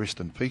dad, may he rest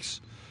in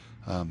peace.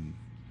 I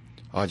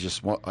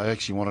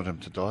actually wanted him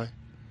to die.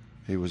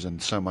 He was in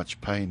so much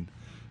pain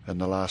in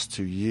the last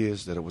 2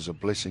 years that it was a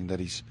blessing that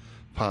he's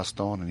passed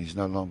on and he's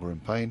no longer in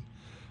pain.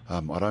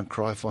 I don't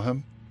cry for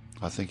him.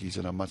 I think he's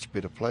in a much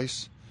better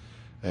place,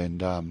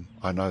 and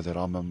I know that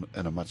I'm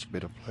in a much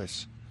better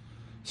place.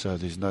 So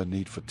there's no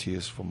need for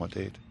tears for my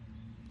dad.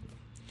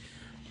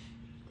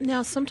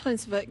 Now,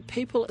 sometimes, Vic,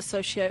 people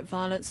associate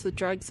violence with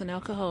drugs and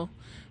alcohol,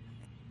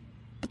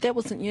 but that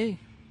wasn't you.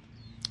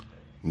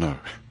 No,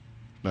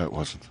 it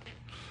wasn't.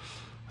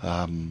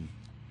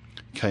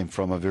 Came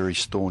from a very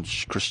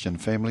staunch Christian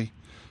family,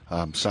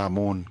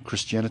 Samoan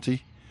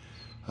Christianity,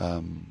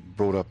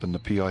 brought up in the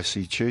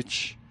PIC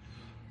church,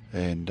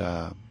 and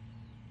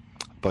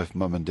both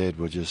mum and dad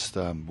were just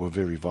were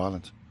very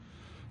violent.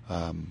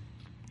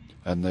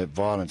 And that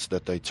violence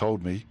that they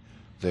told me,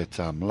 that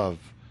love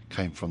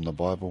came from the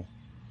Bible,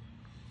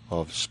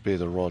 of spare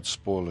the rod,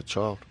 spoil the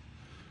child.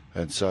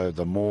 And so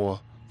the more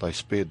they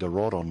spared the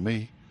rod on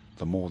me,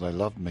 the more they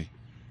loved me,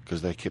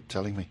 because they kept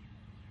telling me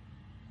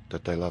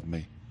that they loved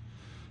me.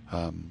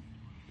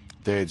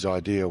 Dad's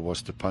idea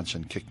was to punch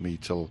and kick me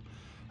till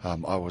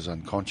I was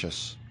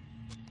unconscious,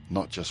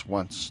 not just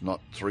once,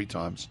 not 3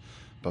 times,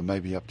 but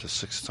maybe up to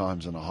 6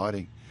 times in a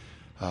hiding.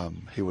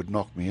 He would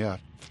knock me out.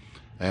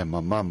 And my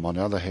mum, on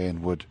the other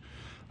hand, would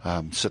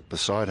sit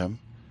beside him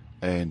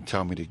and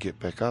tell me to get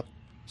back up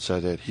so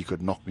that he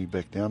could knock me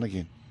back down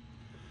again.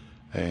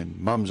 And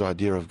mum's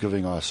idea of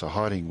giving us a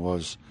hiding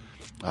was,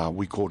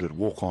 we called it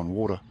walk on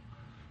water,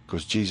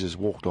 because Jesus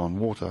walked on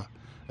water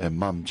and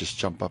mum just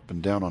jumped up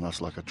and down on us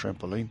like a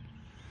trampoline.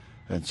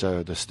 And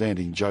so the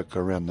standing joke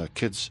around the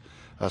kids,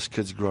 us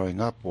kids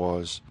growing up,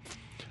 was,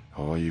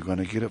 oh, you're going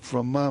to get it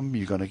from mum,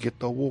 you're going to get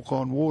the walk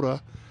on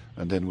water.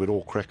 And then we'd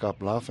all crack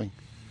up laughing.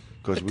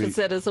 Because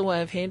that is a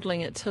way of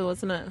handling it too,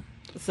 isn't it?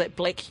 It's that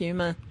black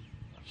humour.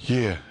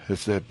 Yeah,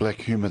 it's that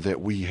black humour that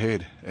we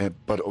had.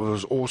 But it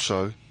was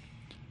also,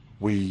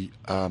 we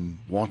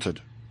wanted,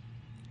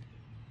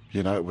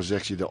 it was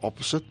actually the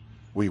opposite.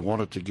 We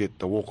wanted to get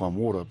the walk on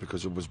water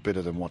because it was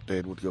better than what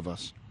Dad would give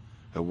us.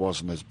 It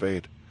wasn't as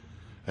bad.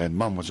 And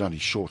Mum was only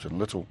short and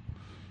little.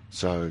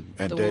 So,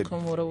 and the Dad, walk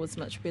on water was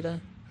much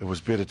better. It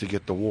was better to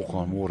get the walk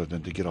on water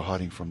than to get a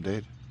hiding from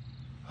Dad.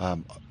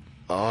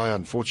 I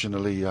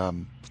unfortunately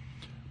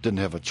didn't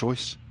have a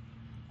choice.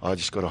 I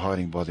just got a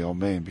hiding by the old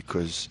man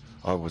because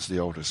I was the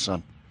oldest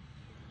son.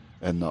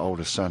 And the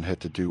oldest son had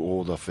to do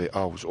all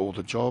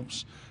the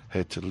jobs,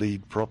 had to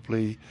lead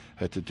properly,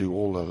 had to do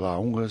all the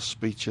laungas,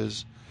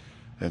 speeches,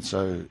 and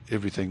so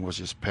everything was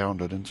just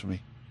pounded into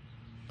me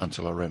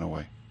until I ran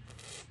away.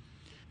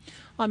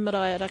 I'm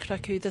Maraea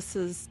Rakuraku, this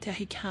is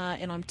Ahi Kaa,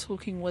 and I'm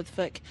talking with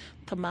Vic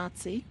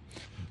Tamati.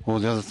 Well,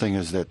 the other thing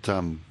is that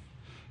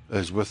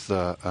is with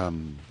the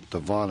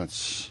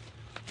violence,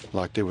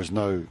 like there was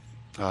no,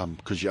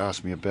 because you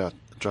asked me about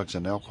drugs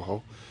and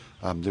alcohol,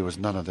 there was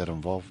none of that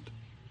involved.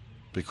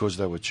 Because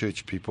they were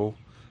church people,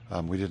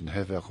 we didn't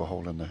have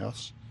alcohol in the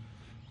house.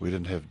 We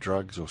didn't have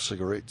drugs or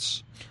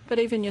cigarettes. But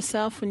even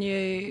yourself, when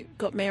you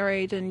got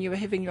married and you were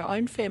having your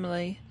own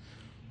family?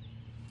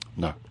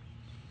 No.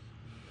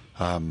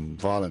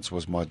 Violence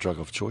was my drug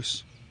of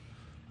choice.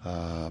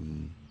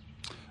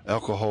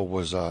 Alcohol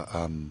was,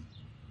 what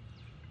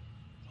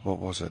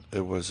was it?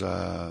 It was,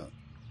 I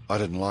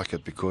didn't like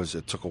it because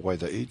it took away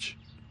the edge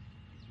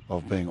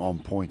of being on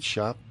point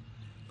sharp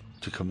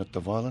to commit the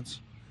violence.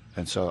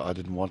 And so I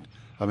didn't want,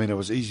 it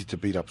was easy to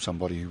beat up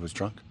somebody who was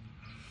drunk,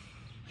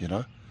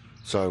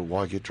 So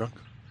why get drunk?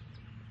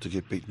 To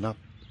get beaten up.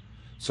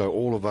 So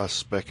all of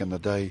us back in the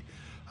day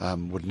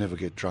would never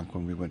get drunk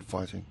when we went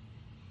fighting.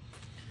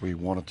 We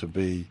wanted to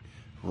be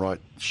right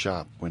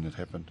sharp when it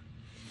happened.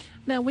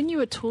 Now, when you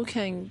were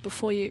talking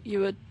before, you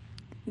were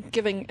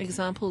giving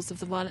examples of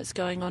the violence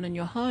going on in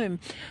your home,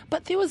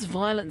 but there was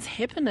violence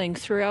happening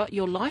throughout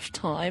your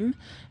lifetime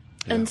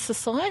in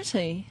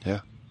society.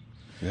 Yeah.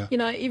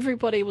 Yeah.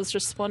 Everybody was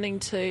responding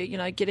to,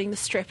 getting the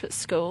strap at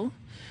school,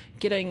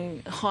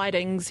 getting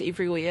hidings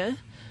everywhere.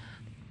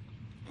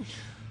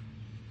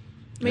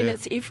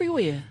 It's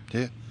everywhere.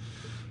 Yeah, it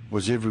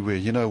was everywhere.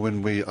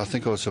 I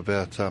think I was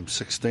about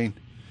 16,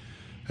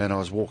 and I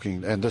was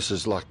walking, and this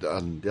is like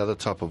the other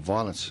type of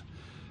violence.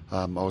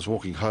 I was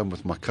walking home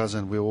with my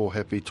cousin. We were all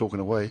happy, talking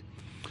away,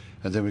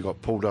 and then we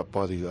got pulled up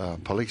by the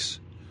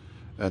police,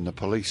 and the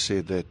police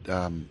said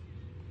that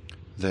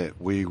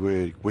that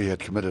we had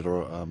committed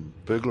a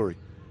burglary.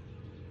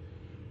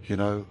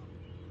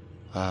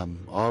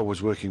 I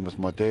was working with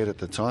my dad at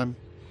the time.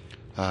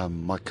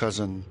 My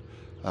cousin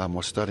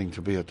was studying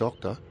to be a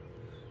doctor,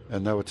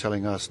 and they were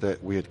telling us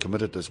that we had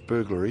committed this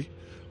burglary,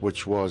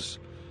 which was,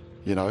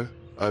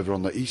 over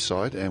on the east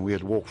side, and we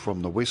had walked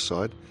from the west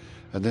side,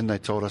 and then they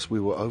told us we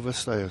were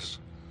overstayers.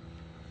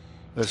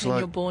 It's and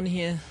you're born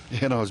here.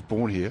 Yeah, and I was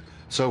born here.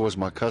 So was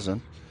my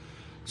cousin.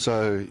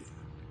 So,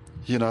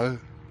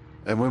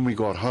 and when we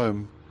got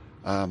home,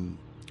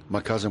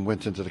 my cousin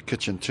went into the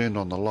kitchen, turned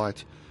on the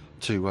light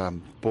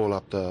to boil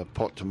up the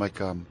pot to make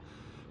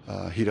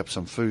heat up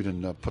some food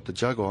and put the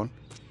jug on.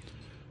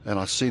 and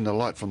I seen the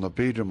light from the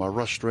bedroom. I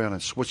rushed around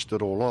and switched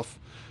it all off.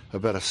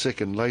 About a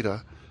second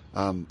later,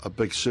 a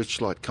big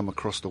searchlight come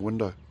across the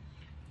window.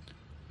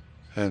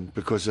 And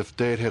because if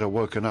Dad had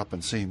woken up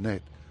and seen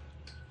that,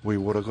 we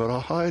would have got a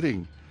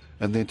hiding.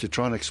 And then to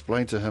try and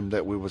explain to him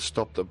that we were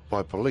stopped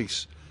by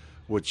police,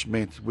 which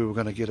meant we were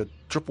going to get a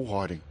triple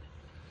hiding.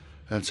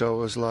 And so it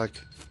was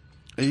like,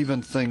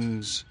 even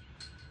things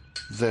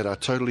that are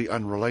totally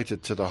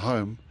unrelated to the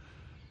home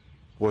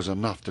was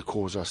enough to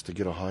cause us to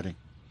get a hiding.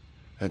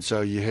 And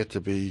so you had to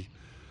be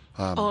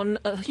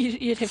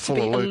you'd have to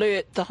be full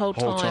alert the whole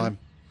time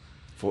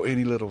for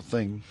any little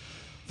thing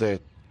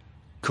that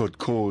could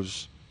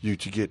cause you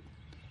to get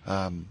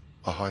a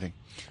hiding.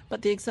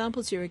 But the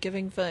examples you were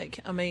giving, Vic,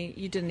 I mean,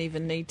 you didn't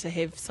even need to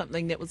have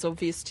something that was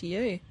obvious to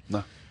you.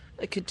 No.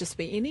 It could just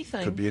be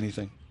anything. Could be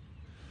anything.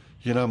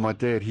 You know, my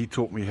dad, he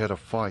taught me how to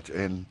fight,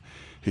 and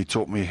he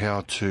taught me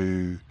how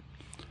to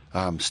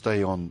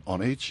stay on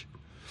edge.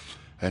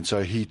 And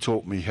so he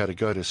taught me how to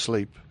go to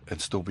sleep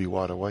and still be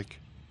wide awake.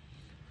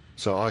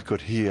 So I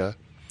could hear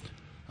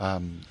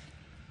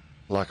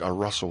like a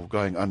rustle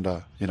going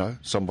under,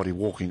 somebody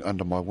walking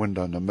under my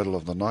window in the middle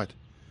of the night.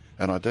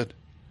 And I did.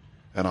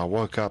 And I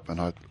woke up and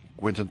I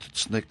went into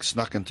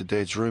snuck into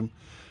Dad's room,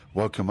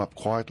 woke him up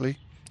quietly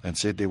and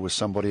said there was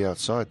somebody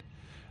outside.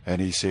 And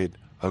he said,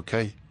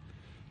 okay,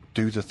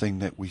 do the thing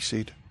that we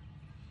said.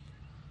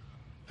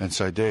 And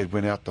so Dad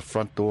went out the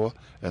front door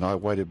and I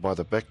waited by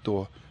the back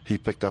door. He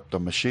picked up the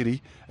machete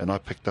and I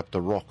picked up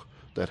the rock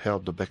that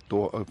held the back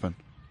door open.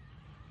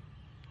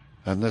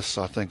 And this,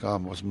 I think, I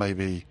was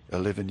maybe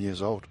 11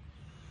 years old.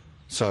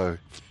 So,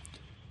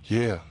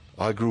 yeah,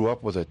 I grew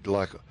up with it.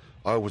 Like,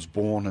 I was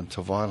born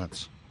into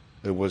violence.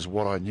 It was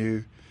what I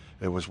knew.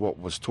 It was what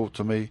was taught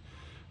to me.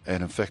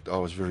 And in fact, I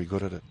was very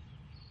good at it.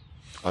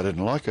 I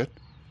didn't like it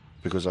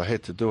because I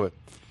had to do it.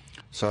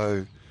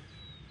 So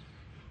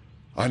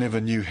I never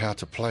knew how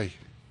to play.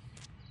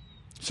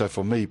 So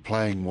for me,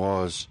 playing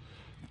was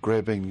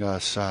grabbing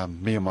us.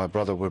 Me and my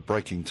brother were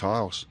breaking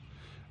tiles,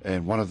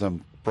 and one of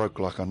them broke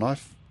like a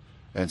knife.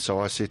 And so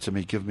I said to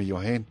me, give me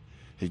your hand.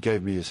 He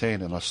gave me his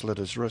hand and I slit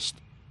his wrist.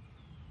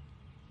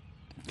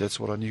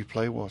 That's what I knew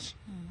play was.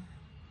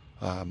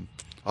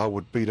 I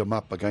would beat him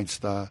up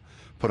against,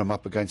 put him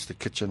up against the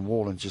kitchen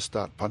wall and just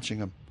start punching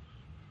him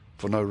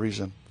for no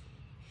reason.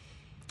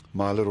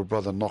 My little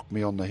brother knocked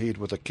me on the head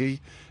with a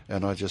key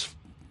and I just,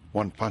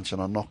 one punch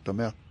and I knocked him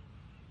out.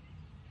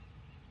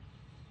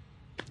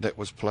 That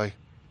was play.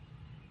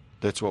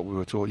 That's what we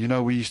were taught. You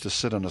know, we used to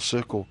sit in a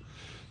circle.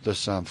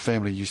 This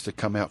family used to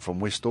come out from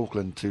West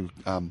Auckland to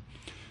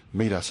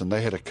meet us, and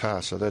they had a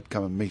car, so they'd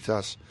come and meet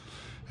us.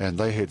 And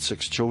they had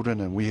 6 children,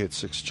 and we had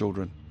 6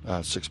 children,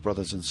 6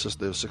 brothers and sisters.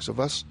 There were 6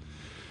 of us,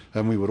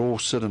 and we would all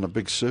sit in a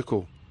big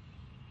circle.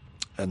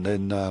 And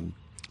then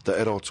the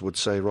adults would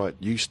say, right,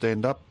 you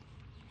stand up,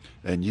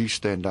 and you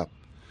stand up.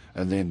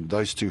 And then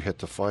those 2 had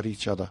to fight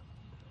each other.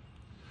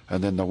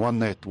 And then the one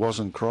that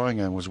wasn't crying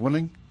and was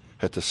winning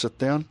had to sit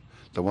down.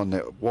 The one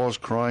that was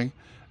crying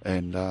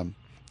and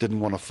didn't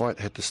want to fight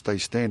had to stay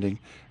standing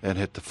and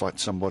had to fight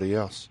somebody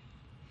else.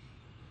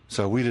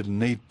 So we didn't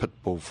need pit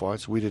bull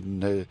fights. We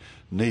didn't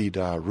need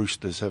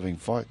roosters having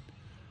fight.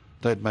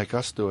 They'd make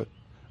us do it.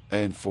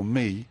 And for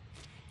me,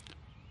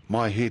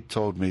 my head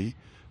told me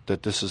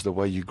that this is the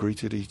way you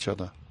greeted each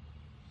other.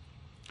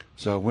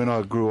 So when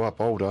I grew up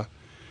older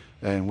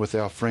and with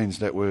our friends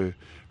that were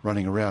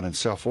running around in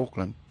South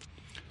Auckland,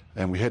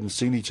 and we hadn't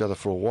seen each other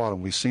for a while,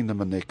 and we seen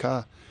them in their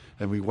car,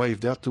 and we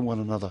waved out to one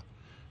another.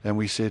 And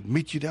we said,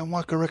 meet you down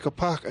Wakareka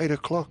Park, 8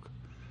 o'clock.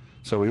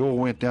 So we all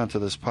went down to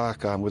this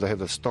park where they have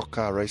the stock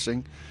car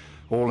racing,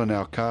 all in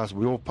our cars.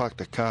 We all parked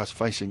the cars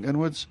facing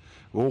inwards.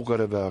 We all got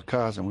out of our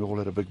cars and we all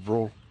had a big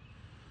brawl.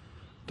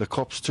 The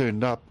cops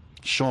turned up,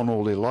 shone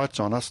all their lights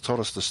on us, told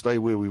us to stay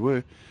where we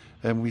were.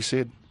 And we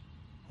said,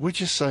 we're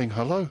just saying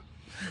hello.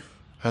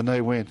 And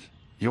they went,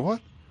 you what?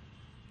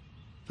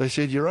 They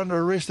said, you're under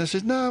arrest. And I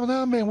said,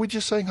 no, man, we're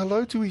just saying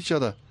hello to each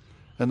other.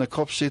 And the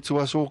cops said to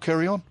us all,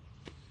 carry on.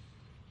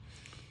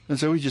 And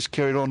so we just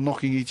carried on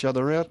knocking each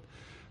other out.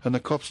 And the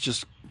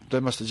cops they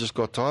must have just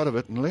got tired of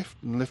it and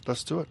left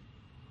us to it.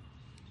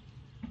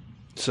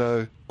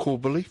 So, core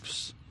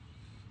beliefs.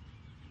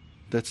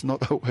 That's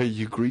not the way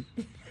you greet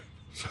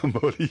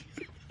somebody.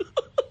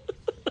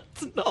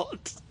 It's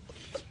not.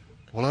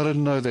 Well, I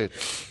didn't know that.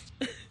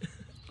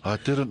 I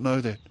didn't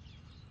know that.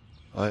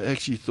 I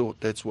actually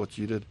thought that's what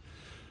you did.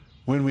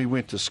 When we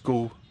went to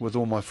school with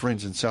all my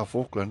friends in South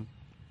Auckland,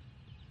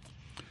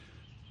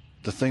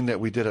 the thing that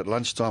we did at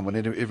lunchtime when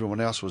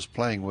everyone else was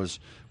playing was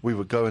we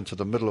would go into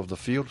the middle of the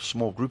field, a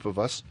small group of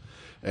us,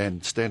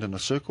 and stand in a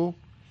circle,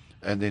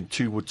 and then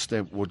 2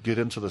 would get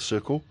into the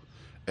circle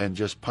and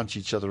just punch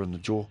each other in the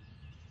jaw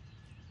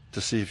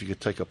to see if you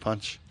could take a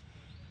punch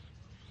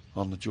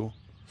on the jaw.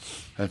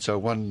 And so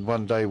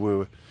one day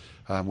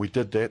we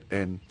did that,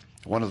 and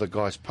one of the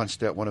guys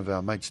punched out one of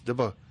our mates,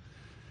 Dibbo.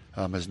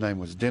 His name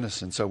was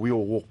Dennis, and so we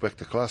all walked back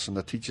to class, and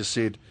the teacher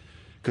said,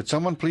 could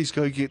someone please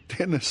go get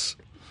Dennis?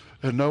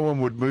 And no one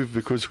would move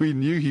because we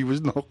knew he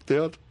was knocked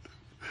out,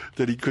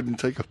 that he couldn't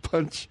take a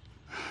punch.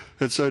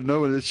 And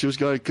so she was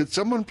going, could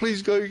someone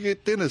please go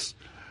get Dennis?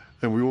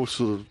 And we all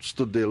sort of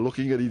stood there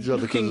looking at each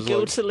other. Looking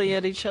guiltily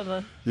at each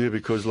other. Yeah,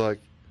 because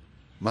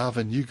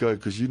Marvin, you go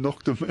because you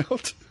knocked him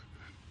out.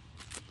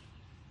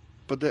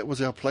 But that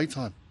was our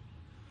playtime,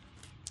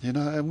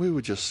 and we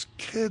were just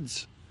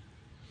kids.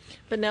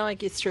 But now I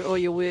guess through all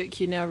your work,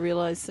 you now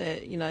realise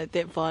that,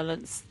 that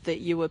violence that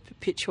you were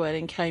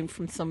perpetuating came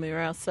from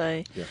somewhere else,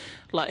 eh? Yeah.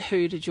 Like,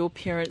 who did your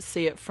parents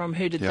see it from?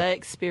 Who did they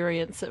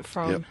experience it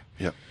from?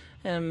 Yep.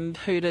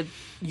 Who did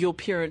your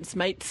parents'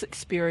 mates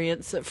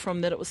experience it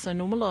from, that it was so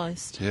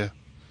normalised? Yeah,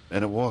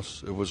 and it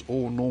was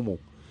all normal.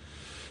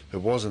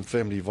 It wasn't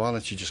family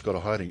violence, you just got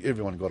a hiding.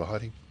 Everyone got a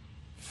hiding.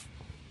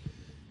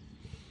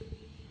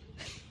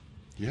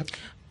 Yep.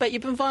 But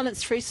you've been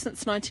violence-free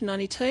since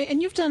 1992,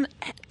 and you've done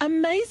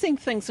amazing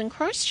things in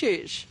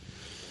Christchurch.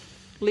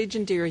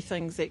 Legendary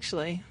things,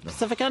 actually.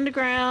 Pacific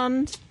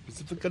Underground.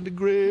 What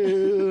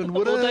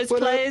all up, those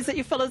what plays up? that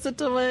you fellas are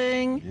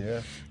doing.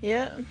 Yeah.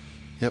 Yeah.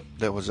 Yep,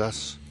 that was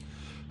us.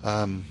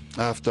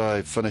 After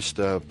I finished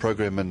the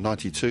program in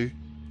 92,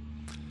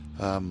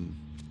 in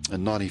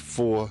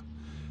 94,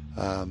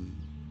 my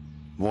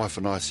wife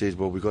and I said,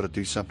 well, we've got to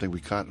do something.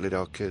 We can't let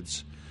our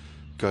kids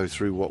go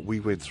through what we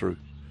went through.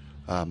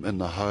 In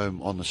the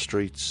home, on the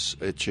streets,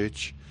 at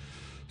church.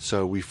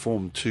 So we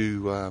formed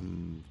two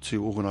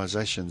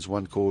organisations,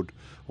 one called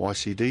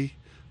YCD,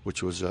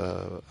 which was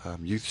a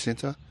youth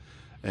centre,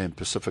 and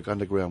Pacific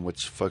Underground,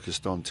 which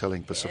focused on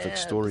telling Pacific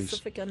stories.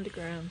 Pacific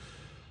Underground.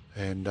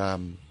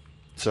 And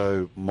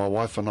so my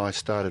wife and I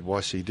started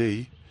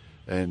YCD,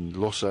 and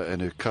Losa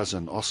and her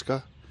cousin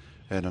Oscar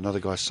and another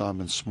guy,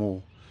 Simon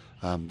Small,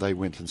 they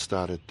went and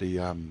started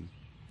the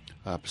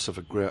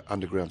Pacific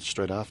Underground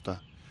straight after.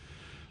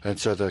 And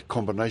so the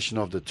combination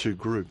of the two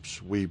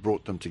groups, we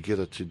brought them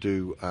together to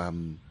do,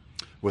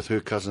 with her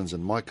cousins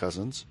and my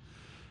cousins,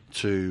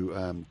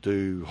 to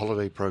do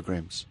holiday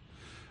programs.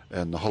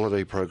 And the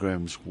holiday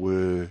programs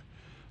were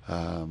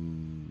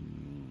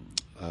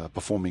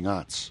performing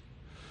arts.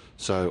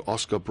 So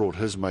Oscar brought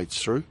his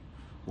mates through,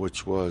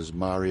 which was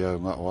Mario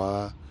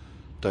Nga'wa,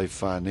 Dave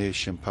Whane,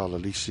 Shimpala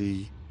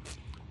Lisi,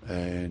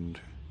 and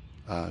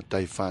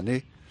Dave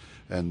Whane.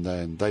 And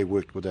then they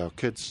worked with our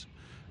kids.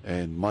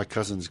 And my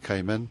cousins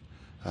came in,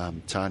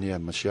 Tanya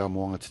and Michelle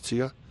Moanga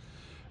Titia,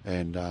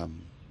 and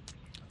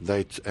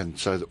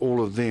so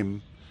all of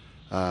them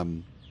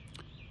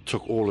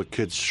took all the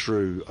kids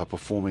through a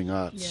performing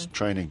arts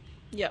training.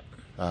 Yep.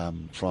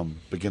 From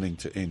beginning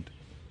to end,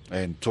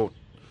 and taught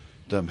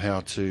them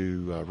how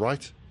to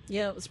write.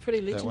 Yeah, it was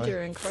pretty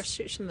legendary in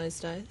Christchurch in those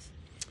days.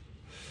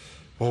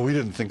 Well, we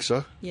didn't think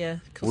so. Yeah,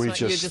 because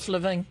you're just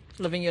living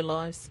your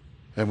lives.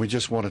 And we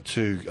just wanted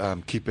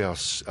to keep our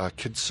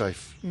kids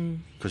safe,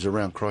 because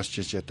around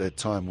Christchurch at that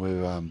time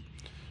were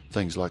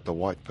things like the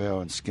white power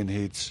and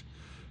skinheads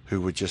who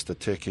were just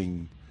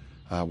attacking,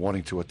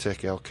 wanting to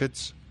attack our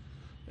kids.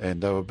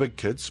 And they were big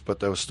kids,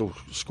 but they were still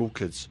school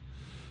kids.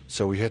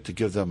 So we had to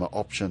give them an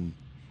option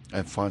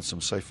and find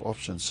some safe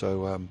options.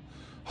 So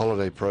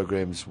holiday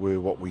programs were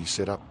what we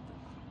set up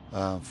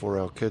for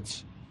our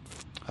kids.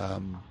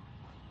 And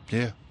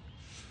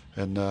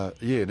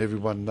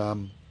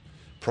everyone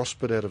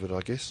prospered out of it,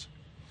 I guess.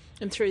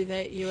 And through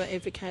that, you were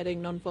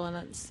advocating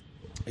non-violence.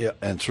 Yeah,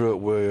 and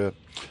through it,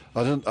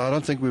 I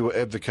don't think we were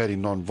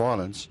advocating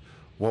non-violence.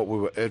 What we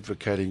were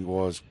advocating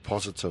was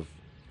positive,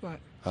 right,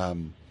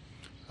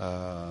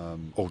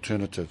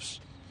 alternatives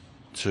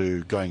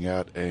to going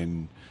out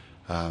and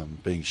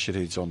being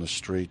shitheads on the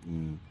street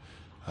and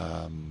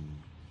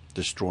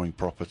destroying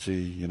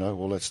property,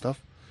 all that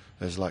stuff.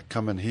 It's like,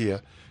 come in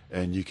here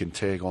and you can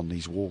tag on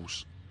these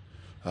walls.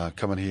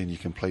 Come in here and you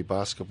can play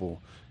basketball.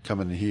 Come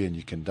in here and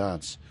you can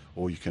dance,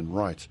 or you can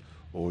write,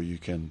 or you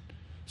can.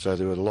 So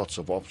there were lots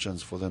of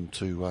options for them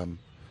to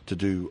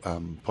do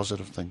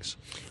positive things.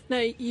 Now,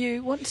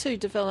 you want to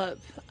develop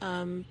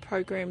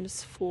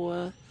programs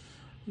for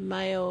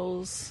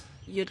males.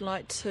 You'd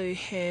like to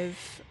have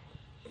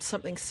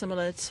something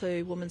similar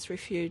to Women's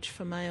Refuge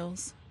for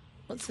males.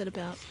 What's that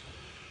about?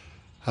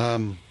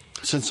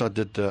 Since I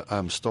did the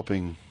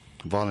Stopping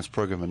Violence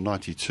program in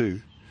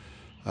 92,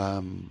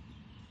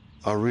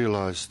 I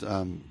realised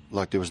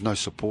there was no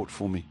support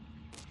for me.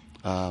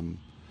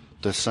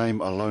 The same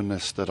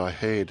aloneness that I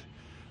had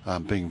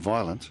being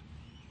violent,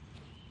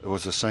 it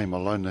was the same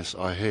aloneness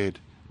I had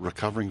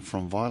recovering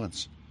from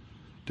violence.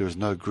 There was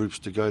no groups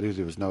to go to,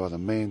 there was no other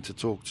man to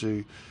talk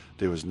to,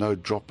 there was no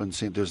drop-in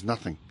centre, there was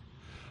nothing.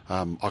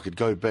 I could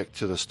go back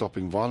to the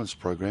Stopping Violence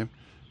program,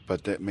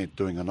 but that meant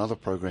doing another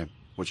program,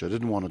 which I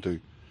didn't want to do.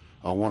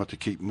 I wanted to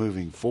keep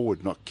moving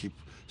forward, not keep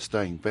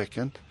staying back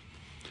in.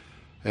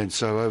 And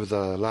so over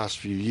the last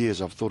few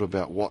years, I've thought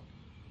about what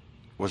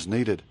was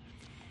needed.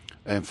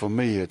 And for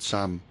me, it's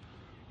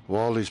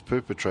while there's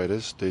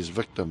perpetrators, there's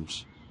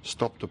victims.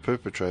 Stop the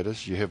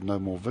perpetrators, you have no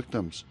more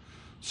victims.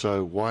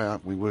 So why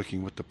aren't we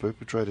working with the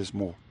perpetrators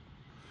more?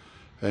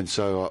 And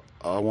so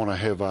I want to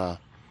have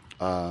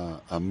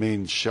a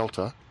men's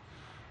shelter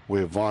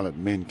where violent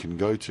men can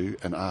go to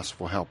and ask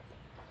for help.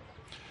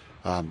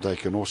 They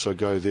can also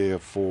go there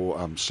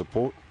for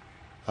support,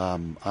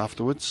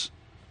 afterwards,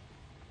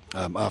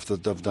 after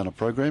they've done a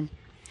program,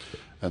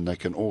 and they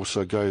can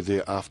also go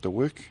there after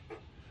work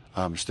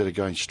instead of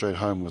going straight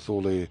home with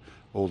all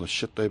the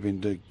shit they've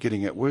been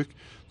getting at work.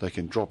 They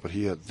can drop it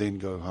here, then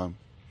go home.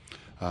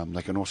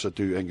 They can also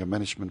do anger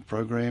management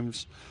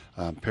programs,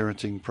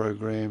 parenting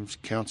programs,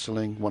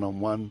 counselling,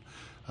 one-on-one,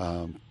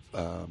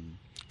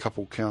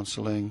 couple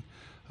counselling,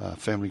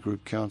 family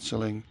group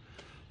counselling,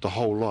 the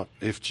whole lot.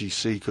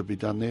 FGC could be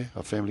done there,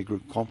 a family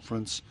group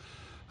conference.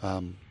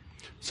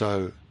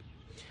 So,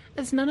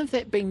 is none of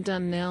that being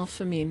done now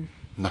for men?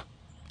 No.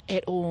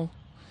 At all?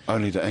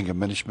 Only the anger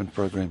management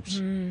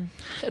programs.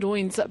 It all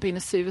ends up being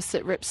a service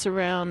that wraps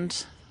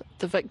around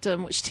the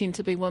victim, which tend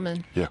to be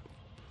women. Yeah.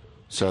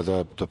 So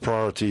the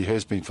priority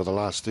has been for the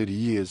last 30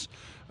 years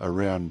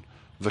around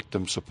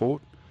victim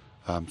support.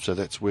 So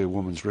that's where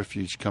Women's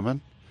Refuge come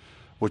in,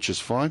 which is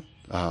fine.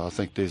 I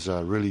think there's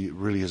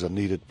really is a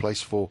needed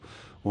place for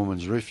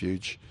Women's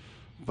Refuge,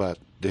 but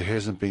there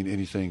hasn't been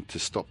anything to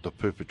stop the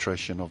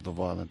perpetration of the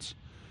violence.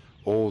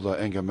 All the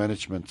anger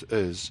management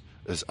is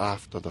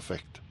after the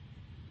fact,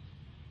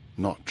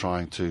 not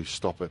trying to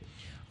stop it.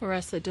 Or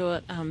else they do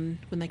it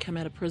when they come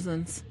out of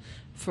prisons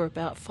for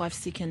about 5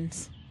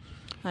 seconds.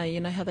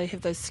 You know how they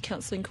have those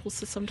counselling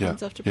courses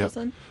sometimes after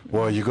prison?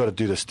 Well, you've got to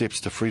do the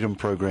Steps to Freedom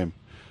program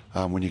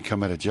when you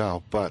come out of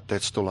jail, but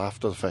that's still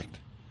after the fact.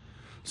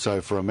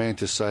 So for a man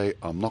to say,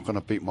 I'm not going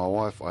to beat my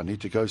wife, I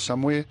need to go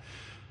somewhere,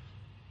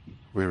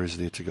 where is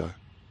there to go?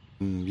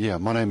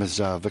 My name is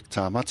Vic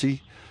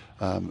Tamati.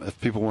 If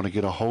people want to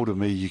get a hold of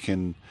me, you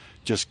can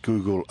just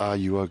Google Are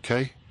You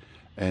OK?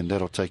 And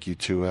that'll take you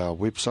to our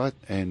website.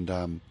 And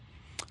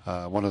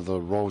one of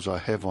the roles I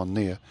have on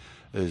there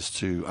is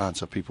to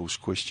answer people's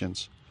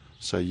questions.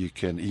 So you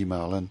can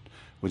email in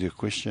with your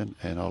question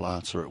and I'll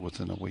answer it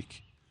within a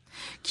week.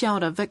 Kia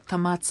ora, Vic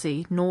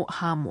Tamati, no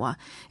Hamua.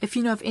 If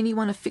you know of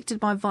anyone affected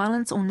by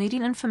violence or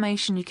needing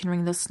information, you can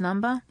ring this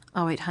number,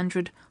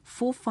 0800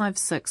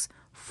 456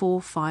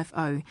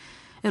 450.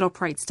 It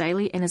operates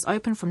daily and is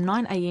open from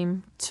 9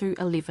 a.m. to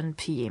 11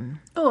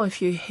 p.m. Or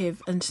if you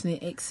have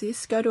internet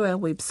access, go to our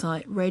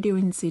website,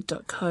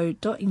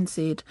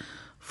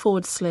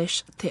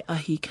 radionz.co.nz/Te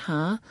Ahi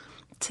Kaa,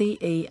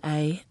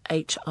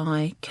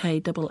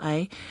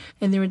 TEAHIKAA,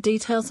 and there are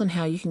details on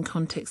how you can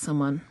contact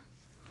someone.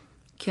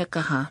 Kia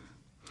kaha.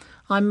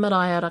 I'm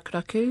Maraea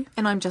Rakuraku.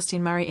 And I'm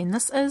Justine Murray, and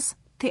this is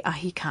Te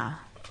Ahi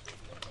Kaa.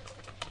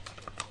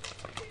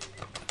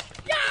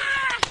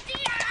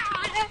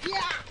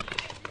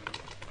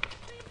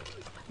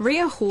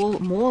 Rhea Hall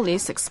more or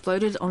less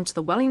exploded onto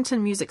the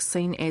Wellington music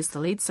scene as the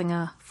lead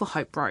singer for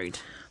Hope Road.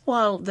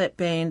 While that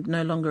band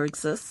no longer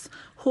exists,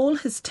 Hall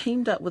has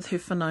teamed up with her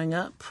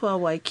whanaunga,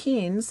 Puawai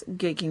Cairns,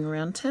 gigging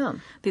around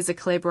town. There's a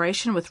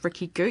collaboration with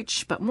Ricky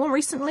Gooch, but more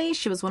recently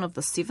she was one of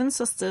the 7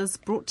 sisters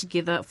brought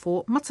together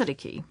for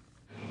Matariki.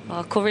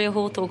 Ko Rhea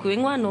Hall tōku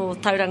ingoa no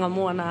tauranga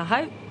moana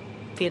hau,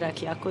 pērā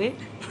ki a koe.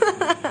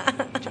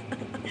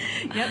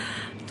 Yep.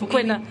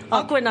 Koena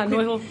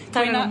noiho,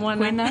 tauranga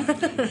moana.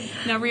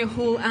 Now, Rhea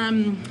Hall,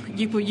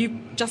 you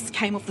just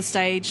came off the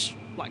stage,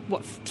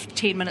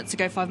 10 minutes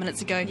ago, 5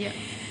 minutes ago. Yeah.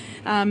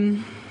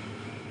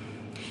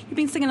 You've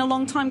been singing a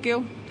long time,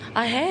 girl.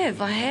 I have.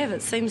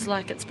 It seems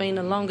like it's been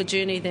a longer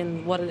journey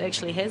than what it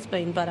actually has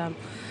been, but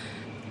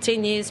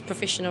 10 years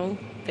professional.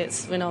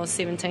 That's when I was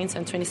 17, so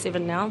I'm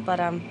 27 now, but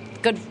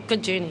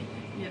good journey,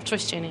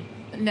 choice journey.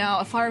 Now,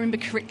 if I remember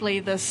correctly,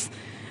 this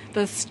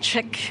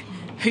chick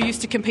who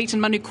used to compete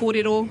in Manu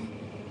Kōrero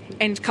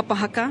and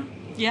Kapahaka,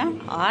 yeah?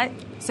 Aye.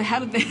 So how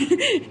did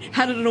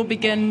it all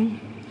begin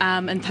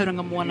in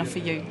Tauranga Moana for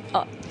you?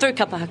 Through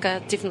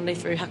Kapahaka, definitely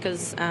through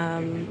Hakas.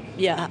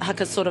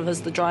 Hakas sort of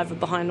is the driver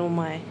behind all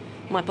my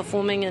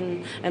performing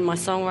and my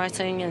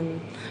songwriting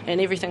and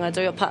everything I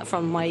do, apart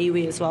from my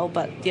iwi as well.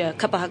 But yeah,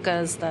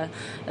 Kapahaka is the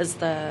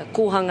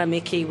kōhanga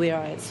meki where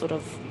I sort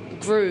of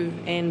grew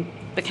and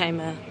became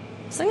a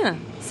singer.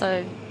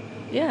 So,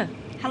 yeah.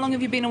 How long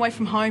have you been away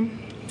from home?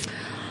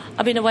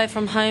 I've been away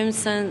from home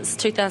since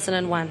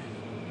 2001,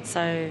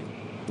 so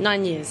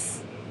 9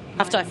 years.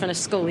 After I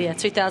finished school,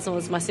 2000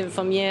 was my 7th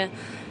form year,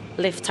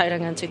 left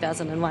Tauranga in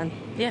 2001,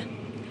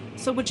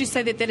 So would you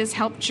say that has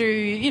helped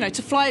you,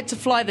 to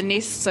fly the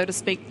nest, so to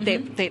speak,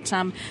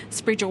 that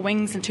spread your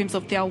wings in terms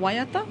of te ao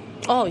waiata?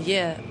 Oh,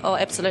 yeah. Oh,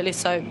 absolutely.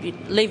 So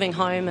leaving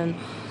home and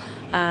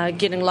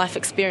getting life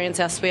experience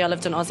elsewhere. I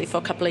lived in Aussie for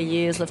a couple of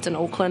years, lived in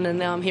Auckland, and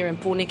now I'm here in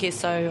Pōneke,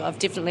 so I've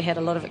definitely had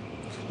a lot of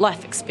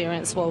life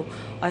experience. Well,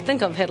 I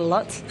think I've had a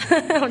lot.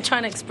 I'm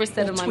trying to express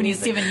that in my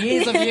 27 music.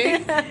 years of you.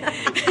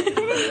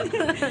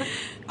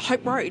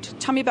 Hope Road.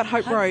 Tell me about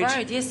Hope Road. Hope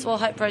Road, yes. Well,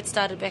 Hope Road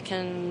started back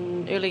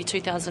in early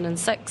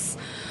 2006.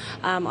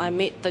 I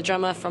met the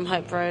drummer from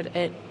Hope Road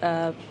at,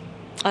 I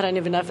don't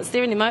even know if it's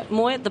there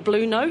anymore, at the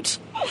Blue Note.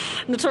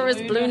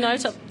 Notorious Blue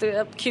Note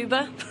up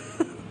Cuba.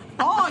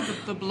 Oh,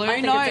 the Blue Note.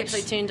 I think it's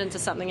actually turned into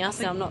something else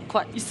now. I'm not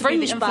quite...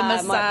 Fringe bar,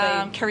 infamous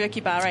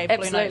karaoke bar, Blue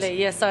Absolutely, Note.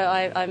 yeah. So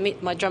I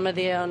met my drummer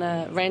there on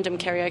a random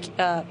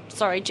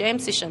jam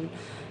session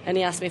And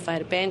he asked me if I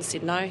had a band. I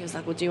said no. He was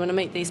like, well, do you want to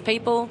meet these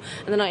people?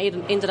 And then I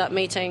ended up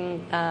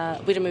meeting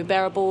Wiremu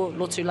Barrable,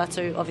 Lotu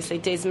Latu, obviously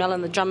Des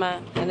Mellon, the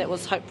drummer, and that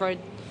was Hope Road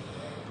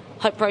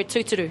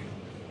Tūturu.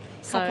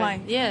 So,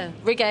 yeah,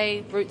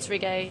 reggae, roots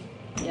reggae,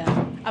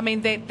 yeah. I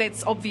mean,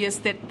 that's obvious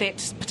that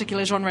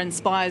particular genre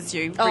inspires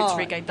you, roots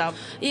reggae dub.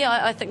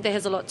 Yeah, I think that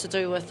has a lot to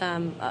do with,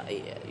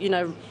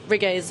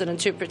 reggae is an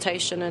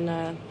interpretation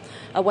and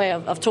a way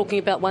of talking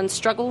about one's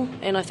struggle,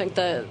 and I think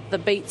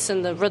the beats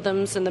and the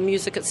rhythms and the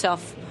music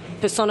itself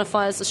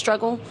personifies the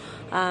struggle,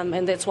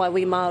 and that's why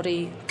we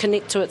Māori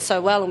connect to it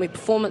so well and we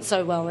perform it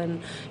so well,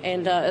 and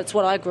it's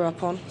what I grew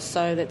up on,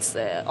 so that's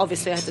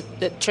obviously I had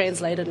to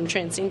translate it and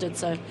transcend it.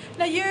 So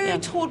now you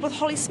toured with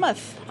Holly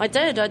Smith. I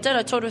did.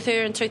 I toured with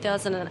her in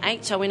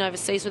 2008. I went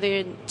overseas with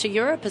her to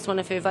Europe as one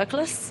of her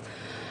vocalists.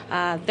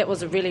 That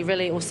was a really,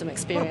 really awesome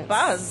experience. What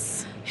a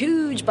buzz.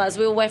 Huge buzz.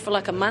 We were away for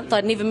like a month.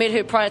 I'd never met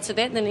her prior to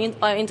that. Then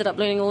I ended up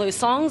learning all her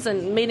songs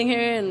and meeting her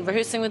and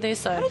rehearsing with her.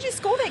 So how did you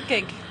score that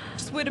gig?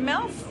 Just word of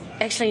mouth?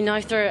 Actually, no,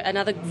 through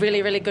another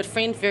really, really good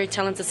friend, very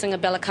talented singer,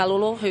 Bella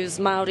Kalolo, who's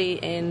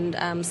Māori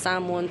and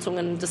Samoan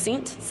Tongan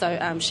descent.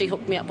 So she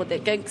hooked me up with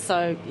that gig.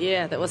 So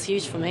yeah, that was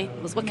huge for me.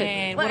 It was wicked.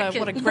 Man,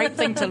 what a great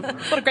thing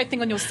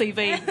on your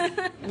CV.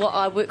 Well,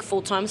 I work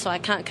full time, so I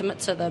can't commit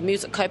to the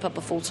music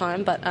kaupapa full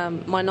time. But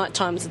my night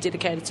times are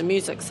dedicated to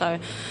music. So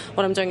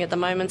what I'm doing at the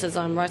moment is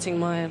I'm writing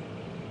my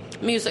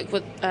music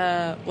with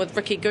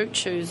Ricky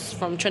Gooch, who's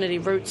from Trinity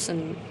Roots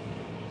and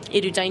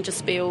Edu Danger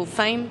Spiel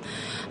fame.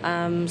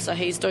 So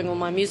he's doing all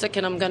my music,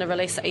 and I'm going to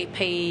release an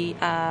EP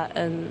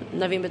in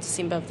November,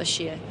 December of this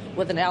year,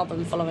 with an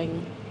album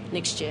following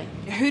next year.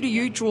 Who do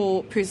you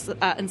draw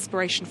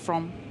inspiration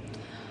from?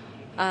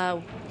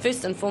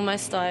 First and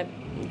foremost, I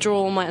draw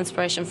all my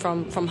inspiration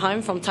from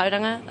home, from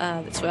Tauranga.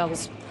 That's where I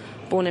was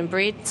born and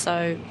bred.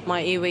 So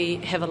my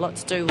iwi have a lot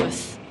to do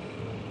with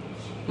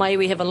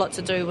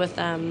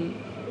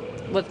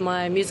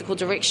my musical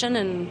direction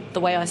and the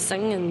way I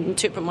sing and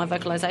interpret my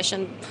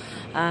vocalisation,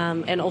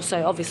 and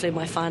also obviously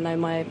my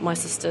whānau, my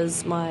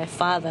sisters, my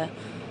father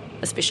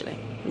especially,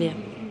 yeah.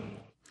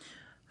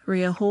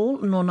 Ria Hall,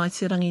 no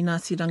Ngāti Rangi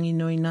Ngāti Rangi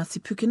Nui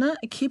Ngāti Pukina.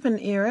 Keep an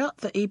ear out,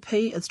 the EP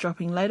is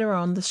dropping later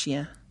on this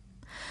year.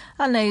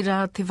 Anei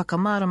rā te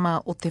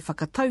whakamārama o te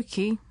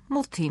whakatauki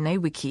mō tēnei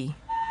wiki.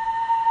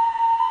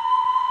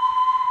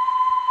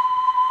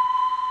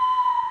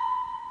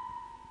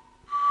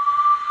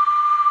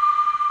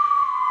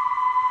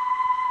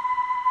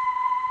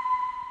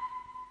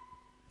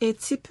 E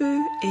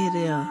tipu e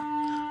rea,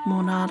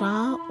 mō nā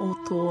rā o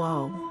tō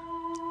ao.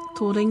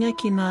 Tō ringa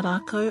ki nā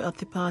rākau a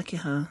te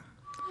Pākehā.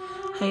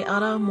 Hei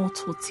ara mō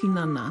tō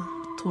tinana,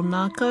 tō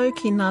nākau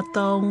ki nā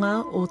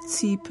taonga o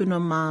tīpuna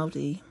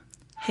Māori.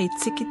 Hei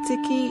tiki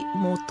tiki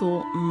mō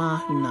tō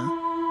māhuna.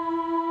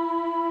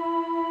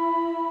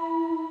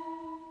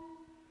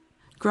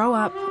 Grow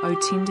up, O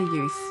tender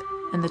youth,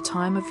 in the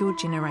time of your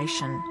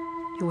generation,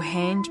 your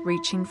hand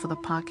reaching for the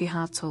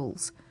Pākehā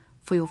tools,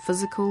 for your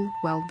physical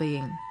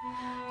well-being.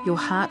 Your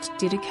heart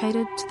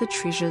dedicated to the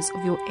treasures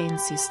of your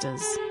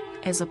ancestors,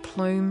 as a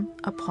plume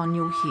upon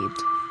your head.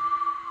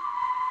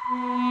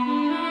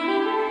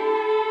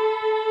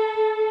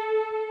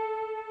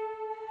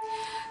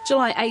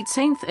 July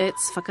 18th,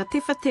 it's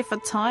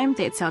Whakatewhatewha time.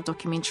 That's our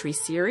documentary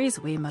series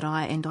where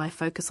Maraea and I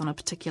focus on a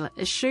particular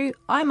issue.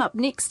 I'm up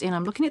next and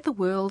I'm looking at the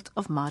world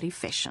of Māori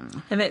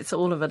fashion. And that's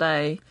all of it,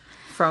 eh?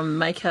 From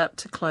makeup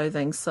to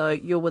clothing. So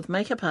you're with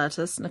makeup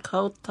artist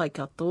Nicole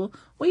Taikato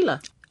Wheeler.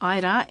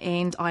 Aira,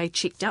 and I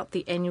checked out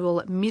the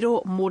annual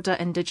Miro Moda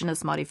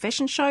Indigenous Māori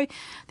Fashion Show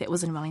that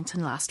was in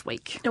Wellington last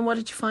week. And what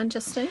did you find,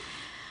 Justine?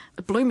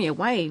 It blew me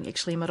away,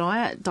 actually,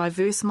 Maraea.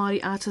 Diverse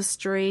Māori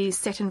artistry,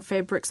 satin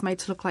fabrics made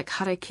to look like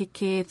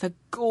harakeke, the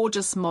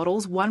gorgeous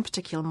models. One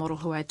particular model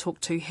who I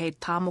talked to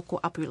had tāmoko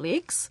apu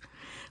legs.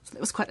 So that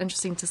was quite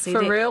interesting to see.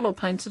 For real or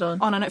painted on?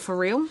 Oh, no, for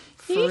real.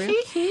 For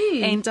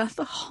real. And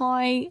the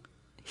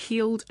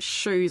high-heeled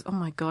shoes. Oh,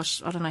 my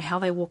gosh. I don't know how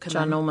they walk in.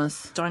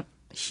 Ginormous.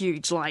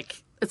 Huge,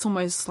 like... It's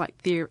almost like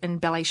they're in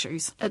ballet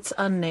shoes. It's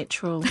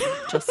unnatural,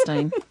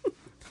 Justine.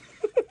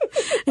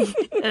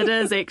 It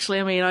is, actually.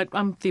 I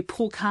mean, they're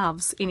poor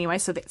calves anyway,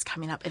 so that's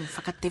coming up in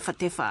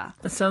Whakatewhatewha.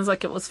 It sounds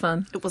like it was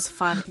fun. It was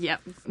fun, yeah.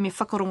 Me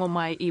whakarongo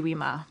mai iwi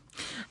mā.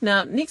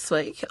 Now, next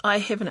week, I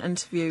have an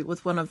interview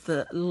with one of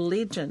the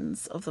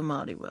legends of the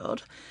Māori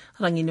world,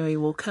 Ranginui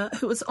Walker,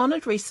 who was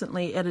honoured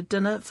recently at a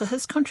dinner for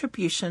his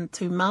contribution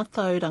to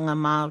Mātauranga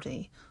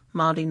Māori,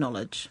 Māori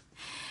knowledge.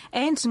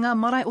 And Ngā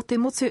Marae o te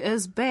Motu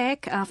is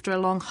back after a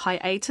long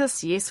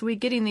hiatus. Yes, we're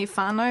getting there,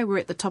 whānau. We're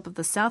at the top of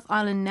the South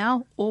Island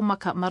now, o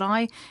Maka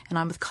Marae, and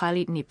I'm with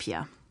Kylie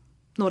Nepia.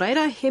 Nō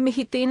reira, he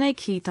mihi tēnei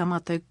ki tā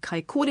mātou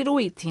kai kōrero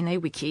i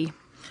tēnei wiki.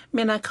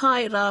 Mena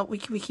kai rā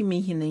wiki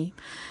mihini.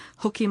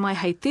 Hoki mai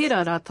hei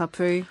tērā rā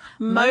tapu.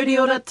 Mauri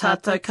ora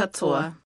tātou katoa.